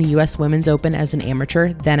played in the U.S. Women's Open as an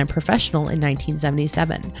amateur, then a professional in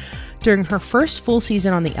 1977. During her first full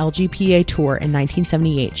season on the LGPA Tour in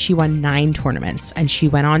 1978, she won 9 tournaments, and she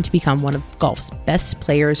went on to become one of golf's best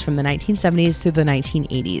players from the 1970s through the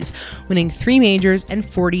 1980s, winning 3 majors and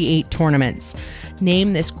 48 tournaments.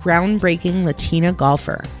 Name this groundbreaking Latina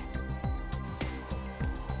golfer.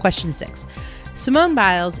 Question 6. Simone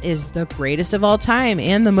Biles is the greatest of all time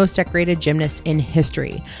and the most decorated gymnast in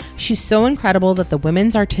history. She's so incredible that the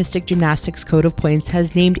Women's Artistic Gymnastics Code of Points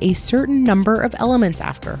has named a certain number of elements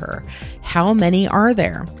after her. How many are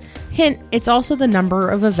there? Hint, it's also the number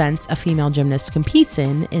of events a female gymnast competes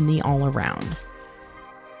in the all-around.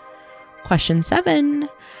 Question 7.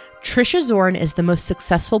 Trisha Zorn is the most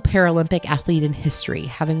successful Paralympic athlete in history,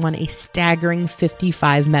 having won a staggering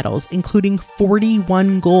 55 medals, including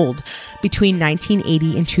 41 gold between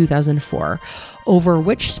 1980 and 2004. Over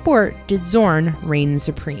which sport did Zorn reign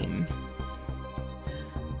supreme?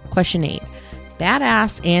 Question 8.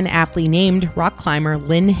 Badass and aptly named rock climber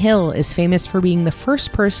Lynn Hill is famous for being the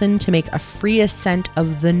first person to make a free ascent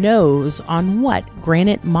of the nose on what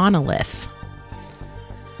granite monolith?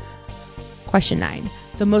 Question 9.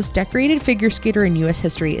 The most decorated figure skater in U.S.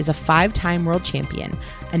 history is a 5-time world champion,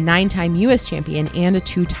 a 9-time U.S. champion, and a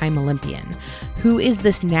 2-time Olympian. Who is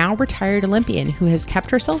this now retired Olympian who has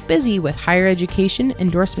kept herself busy with higher education,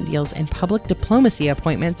 endorsement deals, and public diplomacy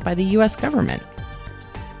appointments by the U.S. government?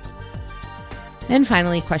 And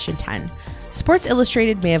finally, question 10. Sports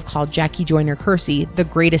Illustrated may have called Jackie Joyner-Kersee the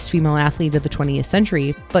greatest female athlete of the 20th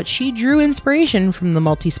century, but she drew inspiration from the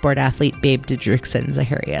multi-sport athlete Babe Didrikson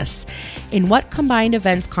Zaharias. In what combined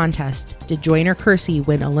events contest did Joyner-Kersee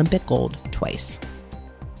win Olympic gold twice?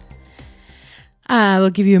 I will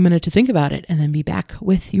give you a minute to think about it and then be back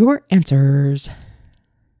with your answers.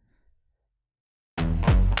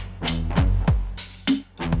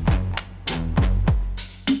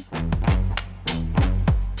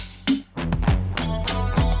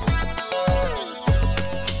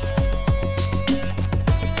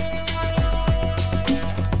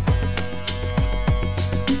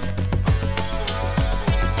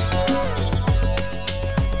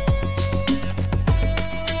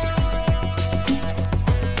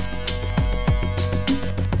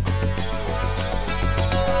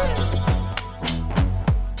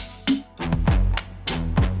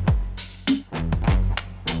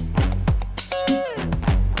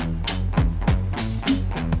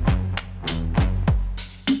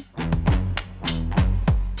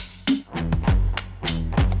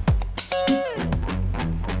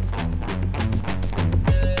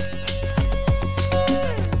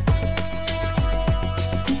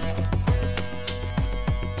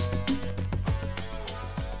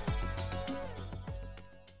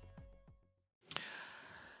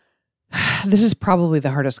 This is probably the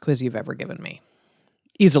hardest quiz you've ever given me.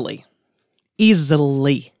 Easily.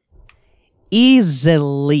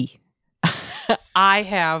 I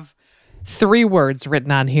have 3 words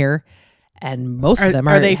written on here, and most of them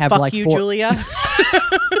are they have fuck like you, 4. Julia?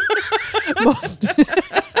 Most.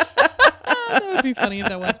 That would be funny if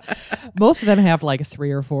that was. Most of them have like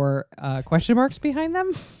 3 or 4 question marks behind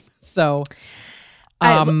them. So,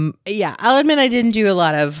 yeah, I'll admit I didn't do a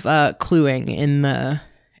lot of cluing in the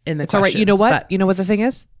it's all right. You know what? You know what the thing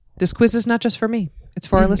is? This quiz is not just for me. It's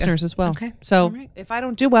for our listeners as well. Okay. So if I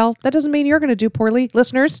don't do well, that doesn't mean you're going to do poorly.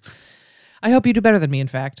 Listeners, I hope you do better than me, in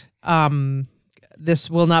fact. This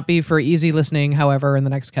will not be for easy listening, however, in the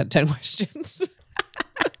next 10 questions.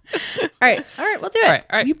 All right, we'll do it.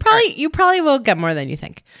 All right. You probably will get more than you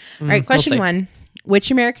think. All right, question 1.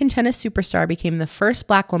 Which American tennis superstar became the first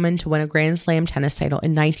Black woman to win a Grand Slam tennis title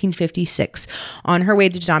in 1956 on her way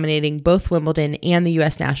to dominating both Wimbledon and the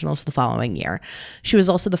U.S. Nationals the following year? She was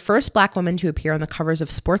also the first Black woman to appear on the covers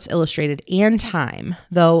of Sports Illustrated and Time,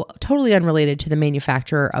 though totally unrelated to the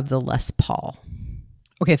manufacturer of the Les Paul.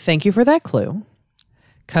 Okay, thank you for that clue.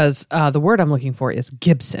 Because the word I'm looking for is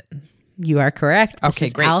Gibson. You are correct. This Okay,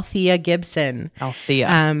 is great. Althea Gibson.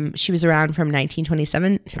 Althea. She was around from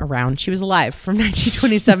 1927. She was alive from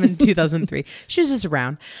 1927 to 2003. She was just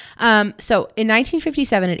around. So in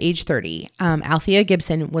 1957, at age 30, Althea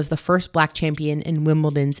Gibson was the first Black champion in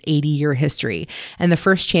Wimbledon's 80-year history, and the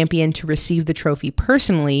first champion to receive the trophy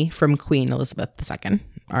personally from Queen Elizabeth II.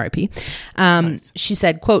 R.I.P. She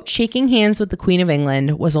said, quote, shaking hands with the Queen of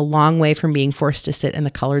England was a long way from being forced to sit in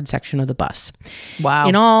the colored section of the bus. Wow.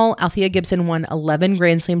 In all, Althea Gibson won 11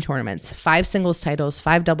 Grand Slam tournaments, 5 singles titles,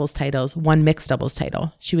 5 doubles titles, 1 mixed doubles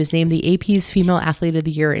title. She was named the AP's Female Athlete of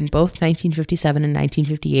the Year in both 1957 and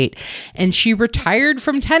 1958. And she retired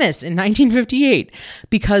from tennis in 1958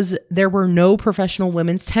 because there were no professional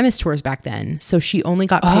women's tennis tours back then. So she only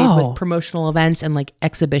got paid with promotional events and like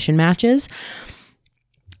exhibition matches.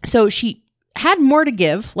 So she had more to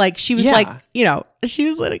give. Like she was like, you know, she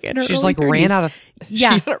was like in her She's early like 30s.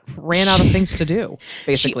 she ran out of things to do,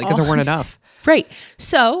 basically, because there weren't enough. Right.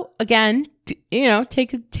 So again, you know,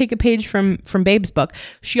 take a page from Babe's book.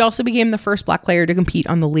 She also became the first Black player to compete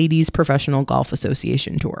on the Ladies Professional Golf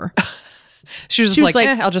Association Tour. She was just like,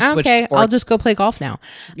 I'll just switch sports. I'll just go play golf now.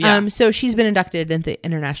 Yeah. So she's been inducted into the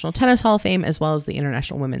International Tennis Hall of Fame as well as the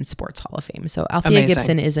International Women's Sports Hall of Fame. So Althea Amazing.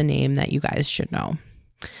 Gibson is a name that you guys should know.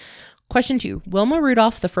 Question 2. Wilma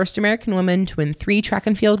Rudolph, the first American woman to win 3 track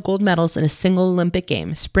and field gold medals in a single Olympic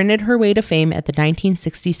game, sprinted her way to fame at the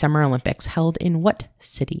 1960 Summer Olympics held in what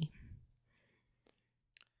city?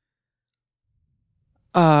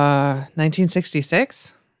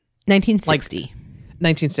 1966? 1960.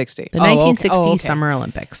 1960. The 1960 okay. Summer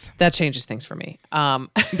Olympics. That changes things for me.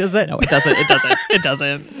 Does it? No, it doesn't. It doesn't. It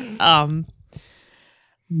doesn't.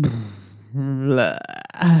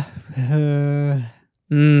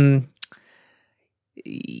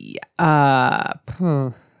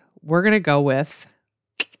 We're gonna go with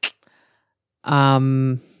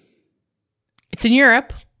It's in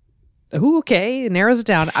Europe. okay, it narrows it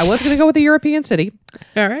down. I was gonna go with a European city.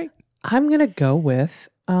 All right. I'm gonna go with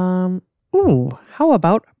how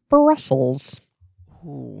about Brussels?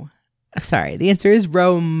 Ooh. I'm sorry. The answer is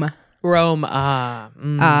Rome. Rome,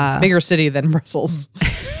 bigger city than Brussels.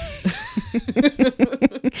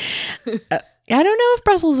 I don't know if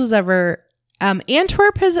Brussels has ever.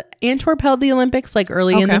 Antwerp held the Olympics like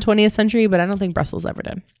early in the 20th century, but I don't think Brussels ever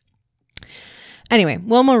did. Anyway,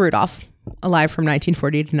 Wilma Rudolph, alive from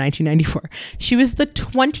 1940 to 1994. She was the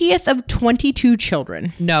 20th of 22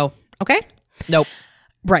 children. No. Okay? Nope.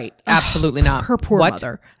 Right. Absolutely not. Her poor What?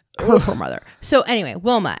 mother. Her poor mother. So anyway,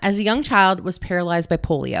 Wilma, as a young child, was paralyzed by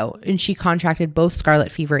polio, and she contracted both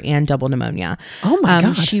scarlet fever and double pneumonia. Oh my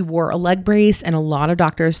God. She wore a leg brace, and a lot of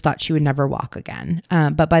doctors thought she would never walk again.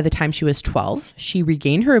 But by the time she was 12, she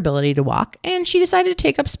regained her ability to walk, and she decided to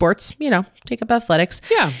take up sports, take up athletics.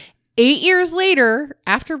 Yeah. 8 years later,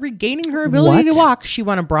 after regaining her ability to walk, she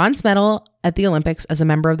won a bronze medal at the Olympics as a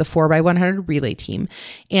member of the 4x100 relay team.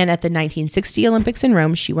 And at the 1960 Olympics in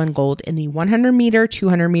Rome, she won gold in the 100 meter,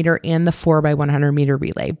 200 meter, and the 4x100 meter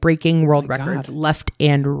relay, breaking world records left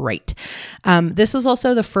and right. This was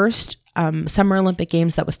also the first Summer Olympic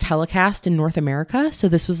Games that was telecast in North America. So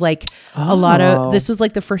this was like this was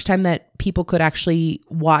like the first time that people could actually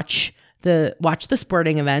watch the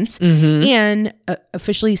sporting events and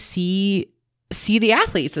officially see the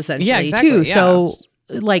athletes essentially too. Yeah. So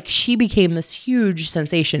like she became this huge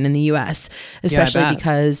sensation in the US, especially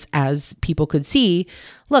because as people could see,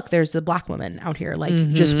 look, there's the Black woman out here, like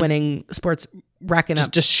just winning sports, racking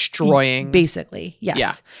up, destroying basically.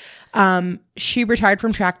 Yes. Yeah. She retired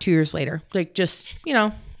from track 2 years later. Like just,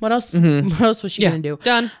 what else was she going to do?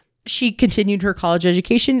 Done. She continued her college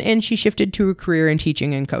education and she shifted to a career in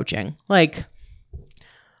teaching and coaching. Like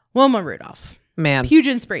Wilma Rudolph, man, huge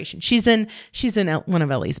inspiration. She's in one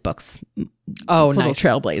of Ellie's books. Oh, Little nice.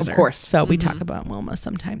 Trailblazer, of course. So we talk about Wilma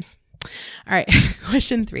sometimes. All right,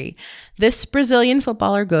 question 3. This Brazilian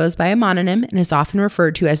footballer goes by a mononym and is often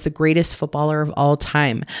referred to as the greatest footballer of all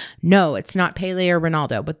time. No, it's not Pele or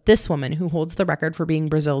Ronaldo, but this woman who holds the record for being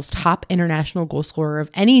Brazil's top international goal scorer of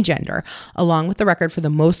any gender, along with the record for the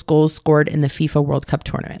most goals scored in the FIFA World Cup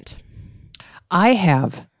tournament. I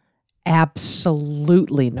have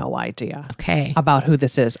absolutely no idea about who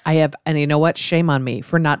this is. And you know what? Shame on me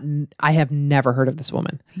for not, I have never heard of this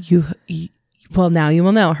woman. Well, now you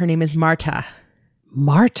will know. Her name is Marta.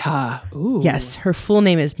 Marta. Ooh. Yes, her full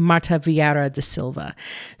name is Marta Vieira da Silva.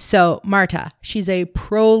 So Marta, she's a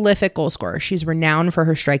prolific goal scorer. She's renowned for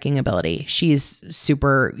her striking ability. She's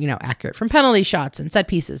super, accurate from penalty shots and set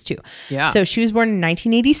pieces too. Yeah. So she was born in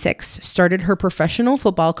 1986, started her professional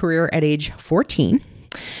football career at age 14.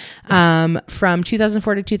 From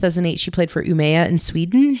 2004 to 2008, she played for Umeå in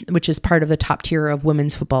Sweden, which is part of the top tier of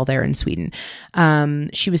women's football there in Sweden.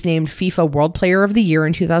 She was named FIFA World Player of the Year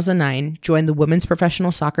in 2009, joined the women's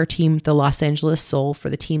professional soccer team, the Los Angeles Soul, for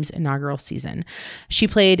the team's inaugural season. She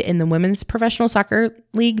played in the Women's Professional Soccer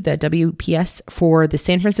League, the WPS, for the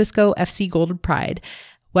San Francisco FC Golden Pride,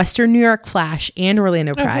 Western New York Flash, and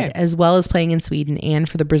Orlando Pride, as well as playing in Sweden and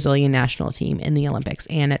for the Brazilian national team in the Olympics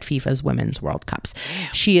and at FIFA's Women's World Cups.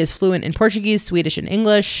 She is fluent in Portuguese, Swedish, and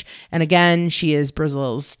English. And again, she is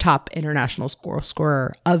Brazil's top international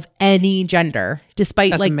scorer of any gender,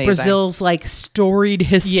 despite amazing. Brazil's storied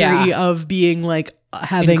history of being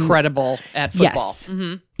having incredible at football. Yes.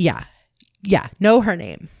 Mm-hmm. Yeah. Know her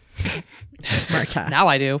name. Marta. Now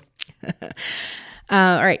I do.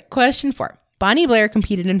 All right. Question 4. Bonnie Blair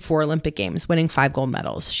competed in 4 Olympic Games, winning 5 gold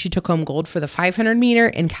medals. She took home gold for the 500 meter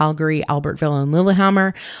in Calgary, Albertville, and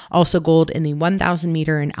Lillehammer. Also gold in the 1,000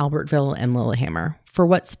 meter in Albertville and Lillehammer. For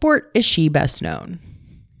what sport is she best known?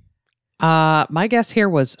 My guess here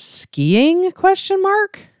was skiing, ?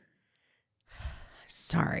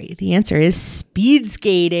 Sorry, the answer is speed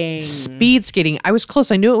skating. Speed skating. I was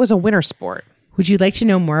close. I knew it was a winter sport. Would you like to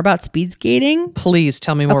know more about speed skating? Please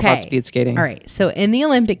tell me more about speed skating. All right. So in the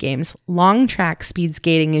Olympic Games, long track speed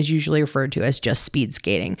skating is usually referred to as just speed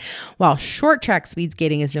skating, while short track speed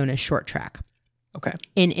skating is known as short track. Okay.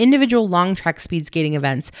 In individual long track speed skating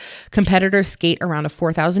events, competitors skate around a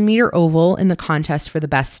 4,000 meter oval in the contest for the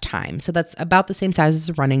best time. So that's about the same size as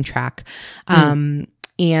a running track.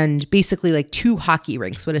 And basically 2 hockey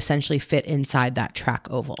rinks would essentially fit inside that track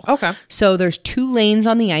oval. Okay. So there's 2 lanes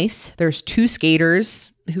on the ice. There's 2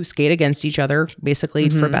 skaters who skate against each other, basically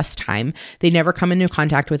for best time. They never come into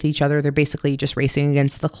contact with each other. They're basically just racing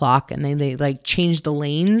against the clock, and they change the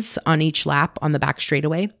lanes on each lap on the back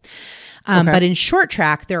straightaway. But in short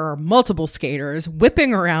track, there are multiple skaters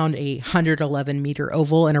whipping around a 111 meter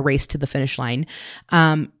oval in a race to the finish line.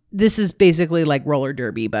 This is basically like roller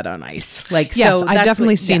derby, but on ice. Yes, I've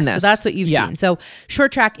definitely seen this. So that's what you've seen. So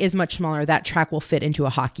short track is much smaller. That track will fit into a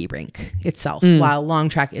hockey rink itself, while long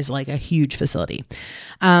track is a huge facility.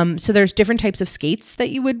 So there's different types of skates that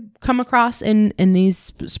you would come across in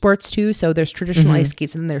these sports too. So there's traditional ice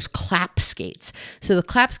skates, and then there's clap skates. So the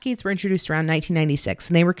clap skates were introduced around 1996,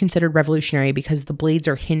 and they were considered revolutionary because the blades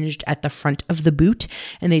are hinged at the front of the boot,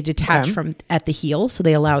 and they detach from at the heel. So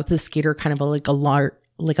they allow the skater kind of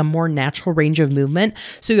a more natural range of movement.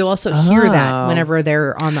 So you'll also hear that whenever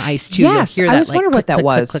they're on the ice too. Yes, you'll hear that, I was wondering what that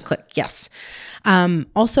was. Click, click, click. Yes.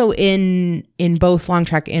 Also in both long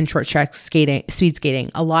track and short track speed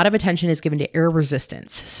skating, a lot of attention is given to air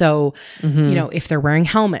resistance. So, if they're wearing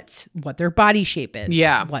helmets, what their body shape is,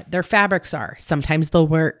 what their fabrics are. Sometimes they'll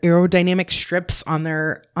wear aerodynamic strips on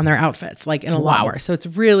their outfits, in a lot more. So it's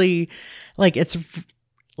really it's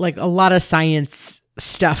a lot of science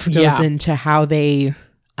stuff goes into how they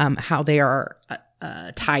are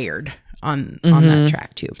tired on that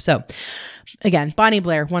track too. So again, Bonnie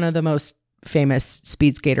Blair, one of the most famous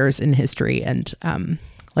speed skaters in history, and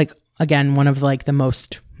again, one of the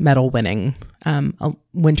most medal winning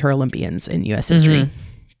Winter Olympians in U.S. history.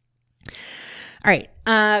 All right.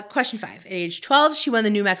 Question 5. At age 12, she won the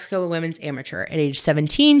New Mexico Women's Amateur. At age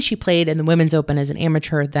 17, she played in the Women's Open as an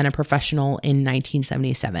amateur, then a professional in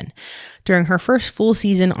 1977. During her first full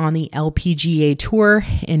season on the LPGA Tour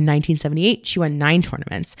in 1978, she won 9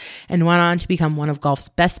 tournaments and went on to become one of golf's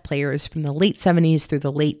best players from the late 70s through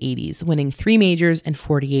the late 80s, winning 3 majors and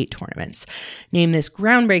 48 tournaments. Name this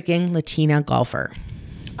groundbreaking Latina golfer.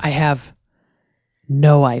 I have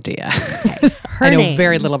no idea. Okay. I know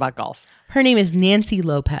very little about golf. Her name is Nancy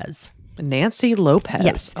Lopez. Nancy Lopez.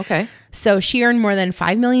 Yes. Okay. So she earned more than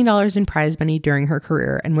 $5 million in prize money during her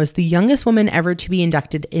career and was the youngest woman ever to be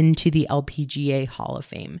inducted into the LPGA Hall of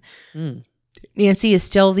Fame. Nancy is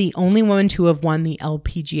still the only woman to have won the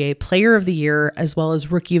LPGA Player of the Year, as well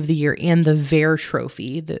as Rookie of the Year and the VAR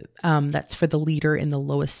Trophy. That's for the leader in the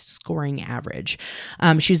lowest scoring average.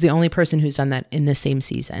 She's the only person who's done that in the same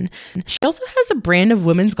season. She also has a brand of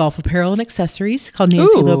women's golf apparel and accessories called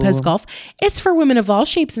Nancy Lopez Golf. It's for women of all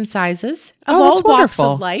shapes and sizes, of all walks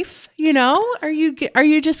of life. Are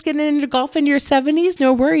you just getting into golf in your 70s?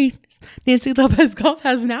 No worries. Nancy Lopez Golf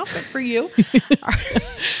has an outfit for you.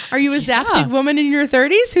 Are you a zafted woman in your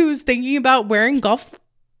 30s who's thinking about wearing golf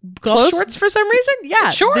shorts for some reason? Yeah,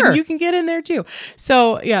 sure. Then you can get in there too.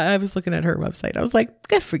 So yeah, I was looking at her website. I was like,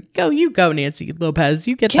 good for you. Go, Nancy Lopez.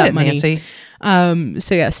 You get that money, Nancy.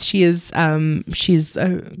 So yes, she is. She's a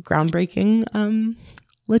groundbreaking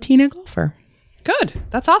Latina golfer. Good.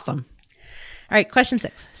 That's awesome. right, question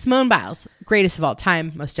 6. Simone Biles, greatest of all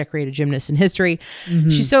time, most decorated gymnast in history.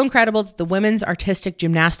 She's so incredible that the Women's Artistic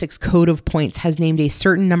Gymnastics Code of Points has named a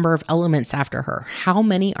certain number of elements after her. How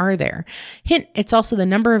many are there? Hint, it's also the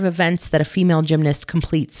number of events that a female gymnast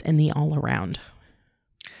completes in the all-around.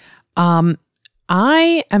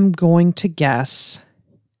 I am going to guess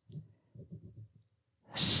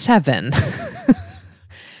 7.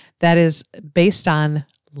 That is based on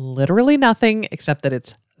literally nothing except that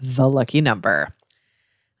it's the lucky number.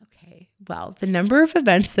 Okay. Well, the number of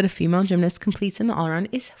events that a female gymnast completes in the all-around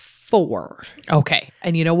is 4. Okay.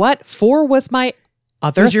 And you know what? 4 was my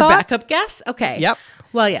other Was your thought. backup guess? Okay. Yep.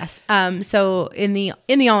 Well, yes. So in the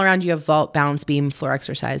all-around, you have vault, balance beam, floor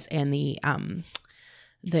exercise, and the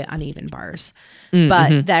uneven bars.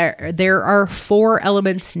 But there are 4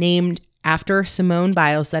 elements named after Simone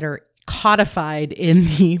Biles that are codified in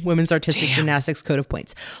the Women's Artistic Gymnastics Code of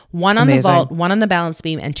Points. 1 on the vault, 1 on the balance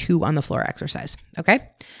beam, and 2 on the floor exercise. Okay?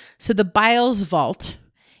 So the Biles vault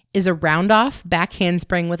is a round-off back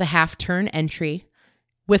handspring with a half-turn entry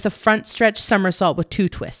with a front stretch somersault with 2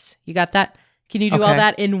 twists. You got that? Can you do all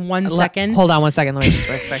that in 1 second? Hold on 1 second. Let me just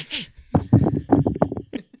wait.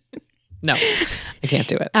 No, I can't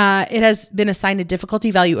do it. It has been assigned a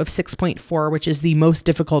difficulty value of 6.4, which is the most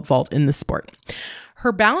difficult vault in the sport.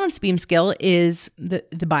 Her balance beam skill is the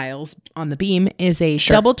Biles on the beam is a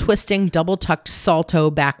double twisting, double tucked salto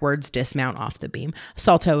backwards dismount off the beam.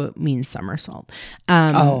 Salto means somersault.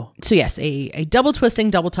 So yes, a double twisting,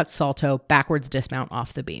 double tucked salto backwards dismount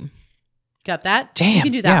off the beam. Got that? Damn. You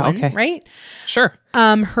can do that one, okay. right? Sure.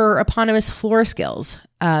 Her eponymous floor skills.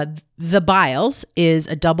 The Biles is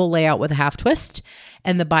a double layout with a half twist,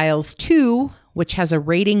 and the Biles 2, which has a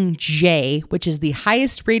rating J, which is the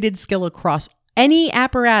highest rated skill across any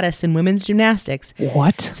apparatus in women's gymnastics.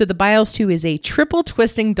 What? So the Biles 2 is a triple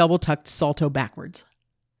twisting, double tucked salto backwards.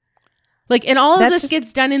 Like, and all of this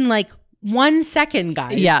gets done in like 1 second,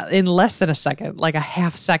 guys. Yeah, in less than a second, like a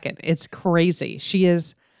half second. It's crazy. She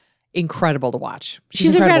is incredible to watch.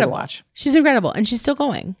 She's incredible to watch. She's incredible, and she's still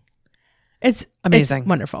going. It's amazing. It's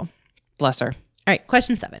wonderful. Bless her. All right,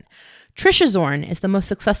 question 7. Trisha Zorn is the most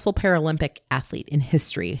successful Paralympic athlete in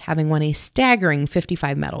history, having won a staggering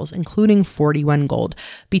 55 medals, including 41 gold,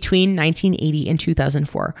 between 1980 and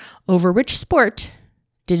 2004. Over which sport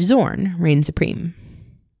did Zorn reign supreme?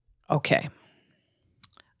 Okay.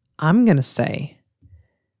 I'm going to say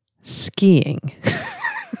skiing.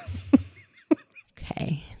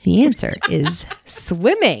 Okay. The answer is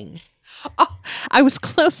swimming. Oh, I was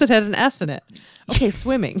close. It had an S in it. Okay,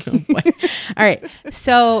 swimming. All right.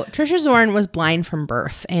 So Trisha Zorn was blind from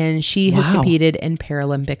birth, and she has competed in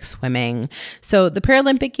Paralympic swimming. So the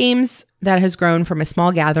Paralympic Games that has grown from a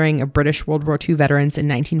small gathering of British World War II veterans in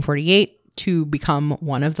 1948 to become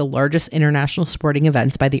one of the largest international sporting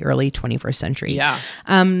events by the early 21st century. Yeah.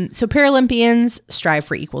 So Paralympians strive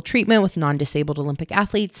for equal treatment with non-disabled Olympic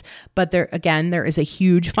athletes, but there is a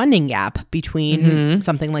huge funding gap between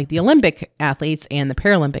something like the Olympic athletes and the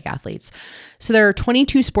Paralympic athletes. So there are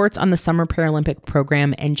 22 sports on the Summer Paralympic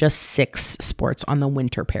program and just 6 sports on the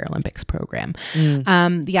Winter Paralympics program.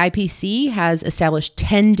 The IPC has established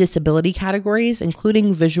 10 disability categories,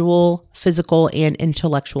 including visual, physical, and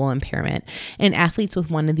intellectual impairment. And athletes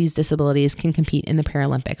with one of these disabilities can compete in the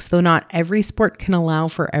Paralympics, though not every sport can allow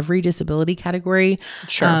for every disability category.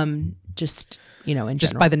 Sure. Just, in general.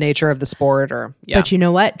 Just by the nature of the sport or, yeah. But you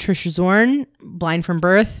know what? Trisha Zorn, blind from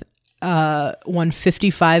birth, won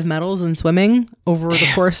 55 medals in swimming over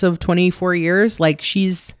the course of 24 years. Like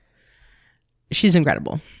she's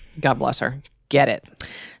incredible. God bless her. Get it.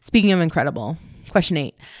 Speaking of incredible, question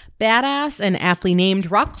 8. Badass and aptly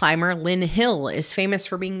named rock climber Lynn Hill is famous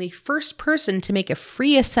for being the first person to make a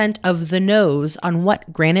free ascent of the nose on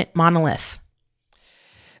what granite monolith?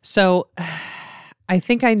 So I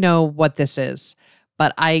think I know what this is,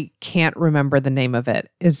 but I can't remember the name of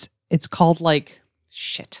it. It's called like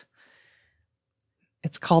shit.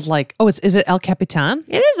 It's called like, is it El Capitan?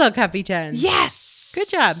 It is El Capitan. Yes. Good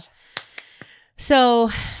job.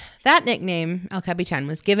 So that nickname, El Capitan,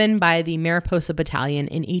 was given by the Mariposa Battalion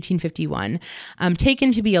in 1851,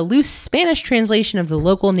 taken to be a loose Spanish translation of the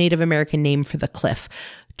local Native American name for the cliff,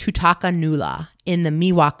 Tutacanula, in the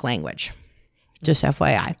Miwok language. Just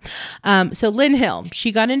FYI. So Lynn Hill,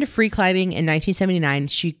 she got into free climbing in 1979.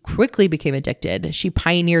 She quickly became addicted. She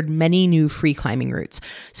pioneered many new free climbing routes.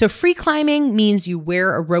 So free climbing means you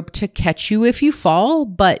wear a rope to catch you if you fall,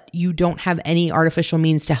 but you don't have any artificial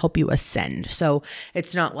means to help you ascend. So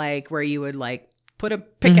it's not like where you would like put a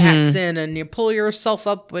pickaxe in and you pull yourself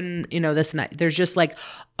up and, this and that. There's just like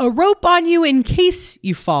a rope on you in case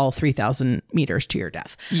you fall 3,000 meters to your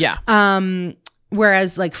death. Yeah.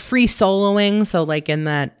 Whereas like free soloing, so like in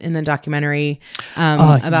the documentary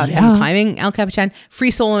about him climbing El Capitan,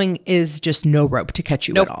 free soloing is just no rope to catch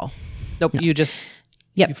you at all. Nope. You just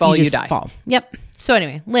you fall, you just die. Fall. Yep. So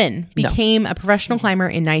anyway, Lynn became a professional climber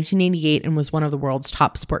in 1988 and was one of the world's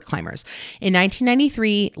top sport climbers. In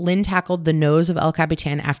 1993, Lynn tackled the nose of El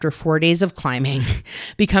Capitan after 4 days of climbing,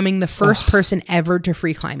 becoming the first person ever to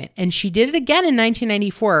free climb it. And she did it again in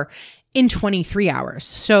 1994 in 23 hours.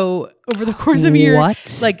 So over the course of a year,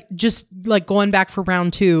 like just like going back for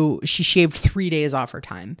round 2, she shaved 3 days off her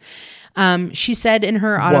time. She said in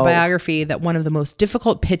her autobiography that one of the most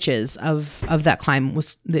difficult pitches of that climb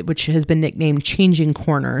was, which has been nicknamed Changing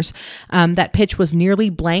Corners. That pitch was nearly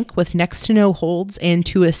blank with next to no holds. And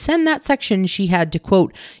to ascend that section, she had to,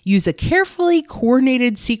 quote, use a carefully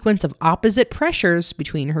coordinated sequence of opposite pressures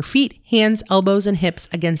between her feet, hands, elbows, and hips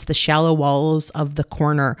against the shallow walls of the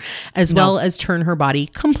corner, as well as turn her body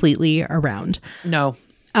completely around. No.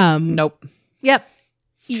 Nope. Yep.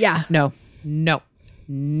 Yeah. No.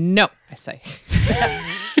 I say.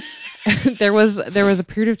 There was a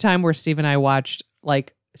period of time where Steve and I watched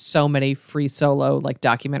like so many free solo like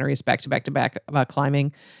documentaries back to back about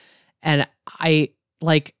climbing, and I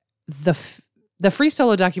like the free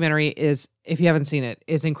solo documentary is, if you haven't seen it,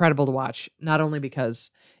 is incredible to watch. Not only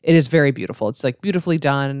because it is very beautiful, it's like beautifully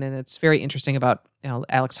done, and it's very interesting about, you know,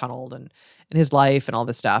 Alex Honnold and his life and all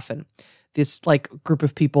this stuff, and this like group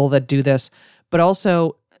of people that do this, but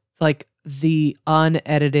also like the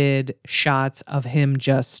unedited shots of him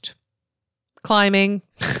just climbing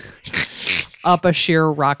up a sheer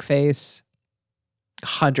rock face,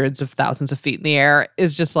 hundreds of thousands of feet in the air,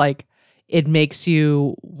 is just like, it makes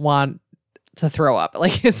you want to throw up.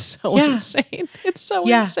 Like, it's so insane. It's so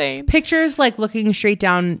insane. Pictures like looking straight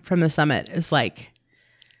down from the summit is like,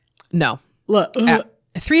 no. Look,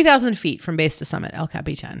 3,000 feet from base to summit, El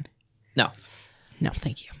Capitan. No,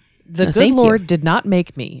 thank you. The good Lord did not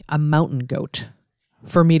make me a mountain goat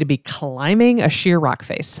for me to be climbing a sheer rock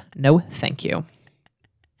face. No, thank you.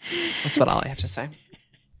 That's what all I have to say.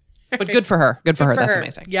 But good for her. Good for her. That's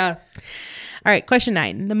amazing. Yeah. All right. Question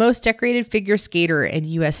 9. The most decorated figure skater in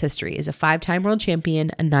U.S. history is a 5-time world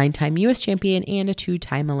champion, a 9-time U.S. champion, and a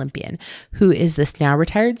 2-time Olympian. Who is this now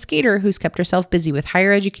retired skater who's kept herself busy with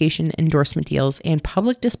higher education, endorsement deals, and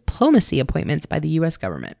public diplomacy appointments by the U.S.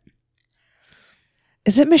 government?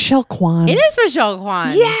 Is it Michelle Kwan? It is Michelle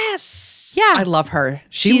Kwan. Yes. Yeah. I love her.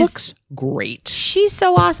 She looks great. She's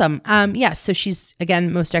so awesome. So she's,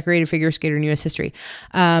 again, most decorated figure skater in U.S. history.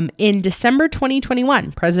 In December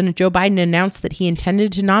 2021, President Joe Biden announced that he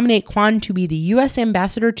intended to nominate Kwan to be the U.S.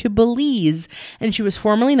 ambassador to Belize, and she was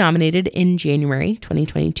formally nominated in January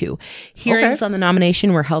 2022. Hearings on the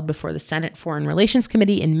nomination were held before the Senate Foreign Relations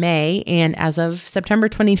Committee in May, and as of September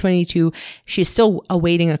 2022, she's still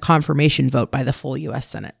awaiting a confirmation vote by the full U.S.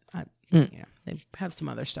 Senate. They have some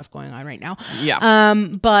other stuff going on right now. Yeah.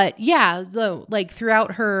 But yeah, like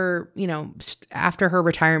throughout her, you know, after her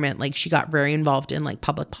retirement, like she got very involved in like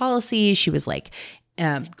public policy. She was like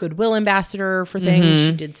goodwill ambassador for things.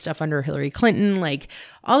 She did stuff under Hillary Clinton, like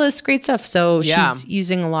all this great stuff. So she's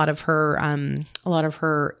using a lot of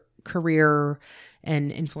her career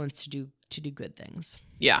and influence to do good things.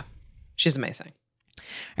 Yeah. She's amazing.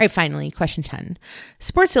 All right, finally, question 10.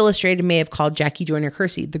 Sports Illustrated may have called Jackie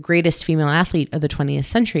Joyner-Kersee the greatest female athlete of the 20th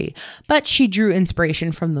century, but she drew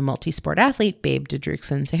inspiration from the multi-sport athlete Babe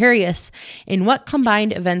Didrikson-Zaharia. In what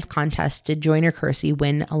combined events contest did Joyner-Kersee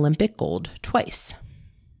win Olympic gold twice?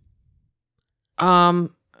 I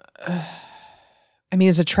mean,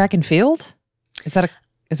 is it track and field? Is that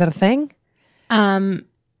a thing?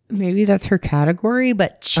 Maybe that's her category,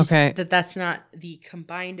 but that's not the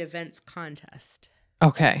combined events contest.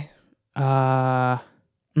 Okay. I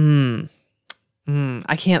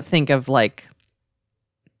can't think of like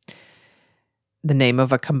the name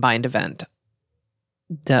of a combined event.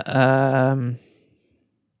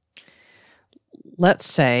 Let's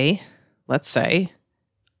say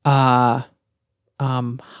high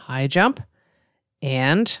jump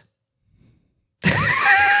and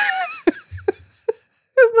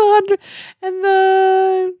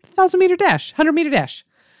the 1,000-meter dash, 100-meter dash.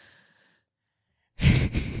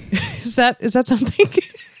 Is that something?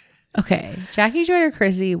 Okay. Jackie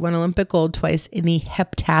Joyner-Kersee won Olympic gold twice in the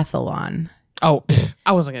heptathlon. Oh,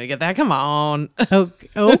 I wasn't going to get that. Come on.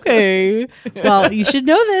 Okay. Well, you should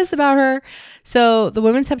know this about her. So the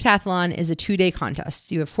women's heptathlon is a 2-day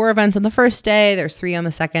contest. You have 4 events on the first day. There's 3 on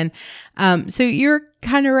the second. So you're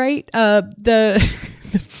kind of right. The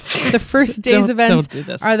The first day's events don't do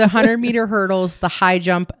this. are the 100-meter hurdles, the high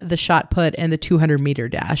jump, the shot put, and the 200-meter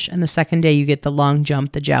dash. And the second day, you get the long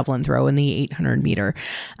jump, the javelin throw, and the 800-meter.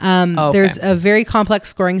 There's a very complex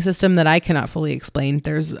scoring system that I cannot fully explain.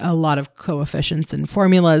 There's a lot of coefficients and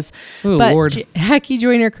formulas. Ooh, but Lord. Jackie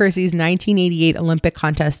Joyner-Kersey's 1988 Olympic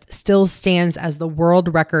contest still stands as the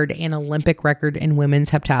world record and Olympic record in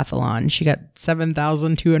women's heptathlon. She got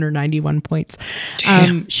 7,291 points.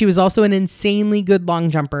 She was also an insanely good long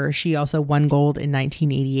jumper. She also won gold in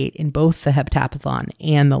 1988 in both the heptathlon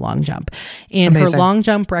and the long jump. And Amazing. her long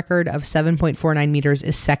jump record of 7.49 meters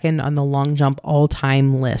is second on the long jump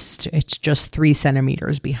all-time list. It's just 3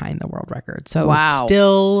 centimeters behind the world record. So Wow. it's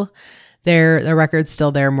still there. The record's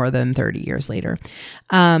still there more than 30 years later.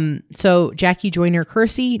 So Jackie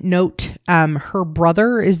Joyner-Kersey, note, her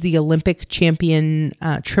brother is the Olympic champion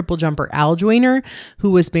triple jumper Al Joyner,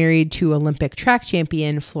 who was married to Olympic track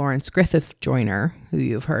champion Florence Griffith Joyner, who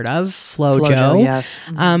you've heard of, FloJo. Yes.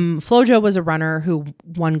 FloJo was a runner who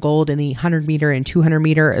won gold in the 100-meter and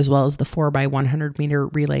 200-meter, as well as the 4x100-meter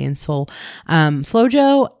relay in Seoul.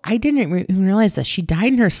 FloJo, I didn't even realize that she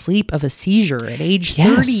died in her sleep of a seizure at age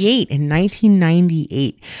 38 in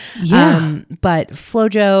 1998. Yeah. But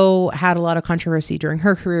FloJo had a lot of controversy during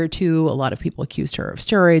her career too. A lot of people accused her of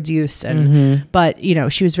steroids use, and but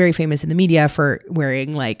she was very famous in the media for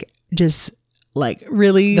wearing really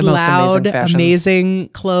The most loud, amazing fashions. amazing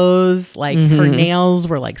clothes. Like her nails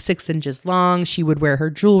were like 6 inches long. She would wear her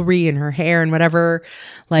jewelry and her hair and whatever,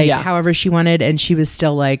 however she wanted, and she was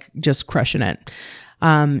still like just crushing it.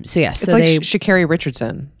 So yes, It's like Sha'Carri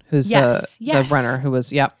Richardson, who's Yes, the runner who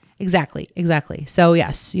was, Exactly. So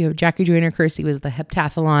yes, Jackie Joyner-Kersey was the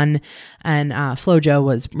heptathlon, and FloJo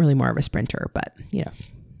was really more of a sprinter. But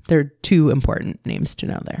they're 2 important names to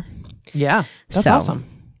know there. Yeah. That's So, awesome.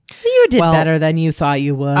 You did better than you thought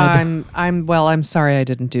you would. I'm sorry I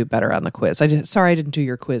didn't do better on the quiz. Sorry I didn't do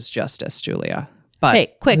your quiz justice, Julia. But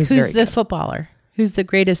Hey, quick, it was who's very the good. footballer? Who's the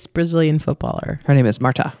greatest Brazilian footballer? Her name is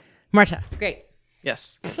Marta. Marta. Great.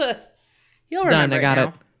 Yes. You'll Done. remember I got it.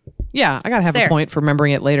 it. Yeah, I got to have there. a point for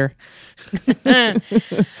remembering it later. Whew.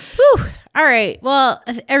 All right. Well,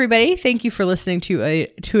 everybody, thank you for listening to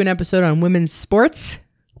an episode on women's sports.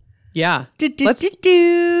 Yeah. I'm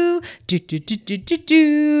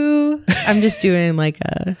just doing like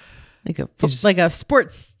a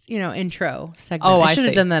sports, intro segment. Oh, I I should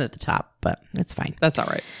have see. done that at the top, but it's fine. That's all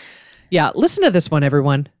right. Yeah, listen to this one,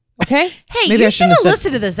 everyone. Okay? Hey, Maybe you I should shouldn't have have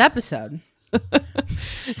listened to this episode.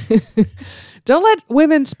 Don't let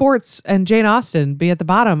women's sports and Jane Austen be at the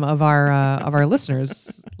bottom of our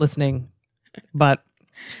listeners listening. But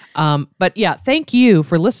yeah, thank you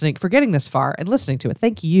for listening, for getting this far and listening to it.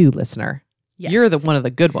 Thank you, listener. Yes. You're one of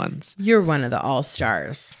the good ones. You're one of the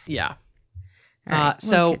all-stars. Yeah. All right,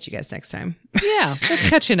 so we'll catch you guys next time. Yeah, we'll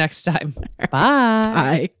catch you next time. Bye.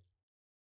 Bye.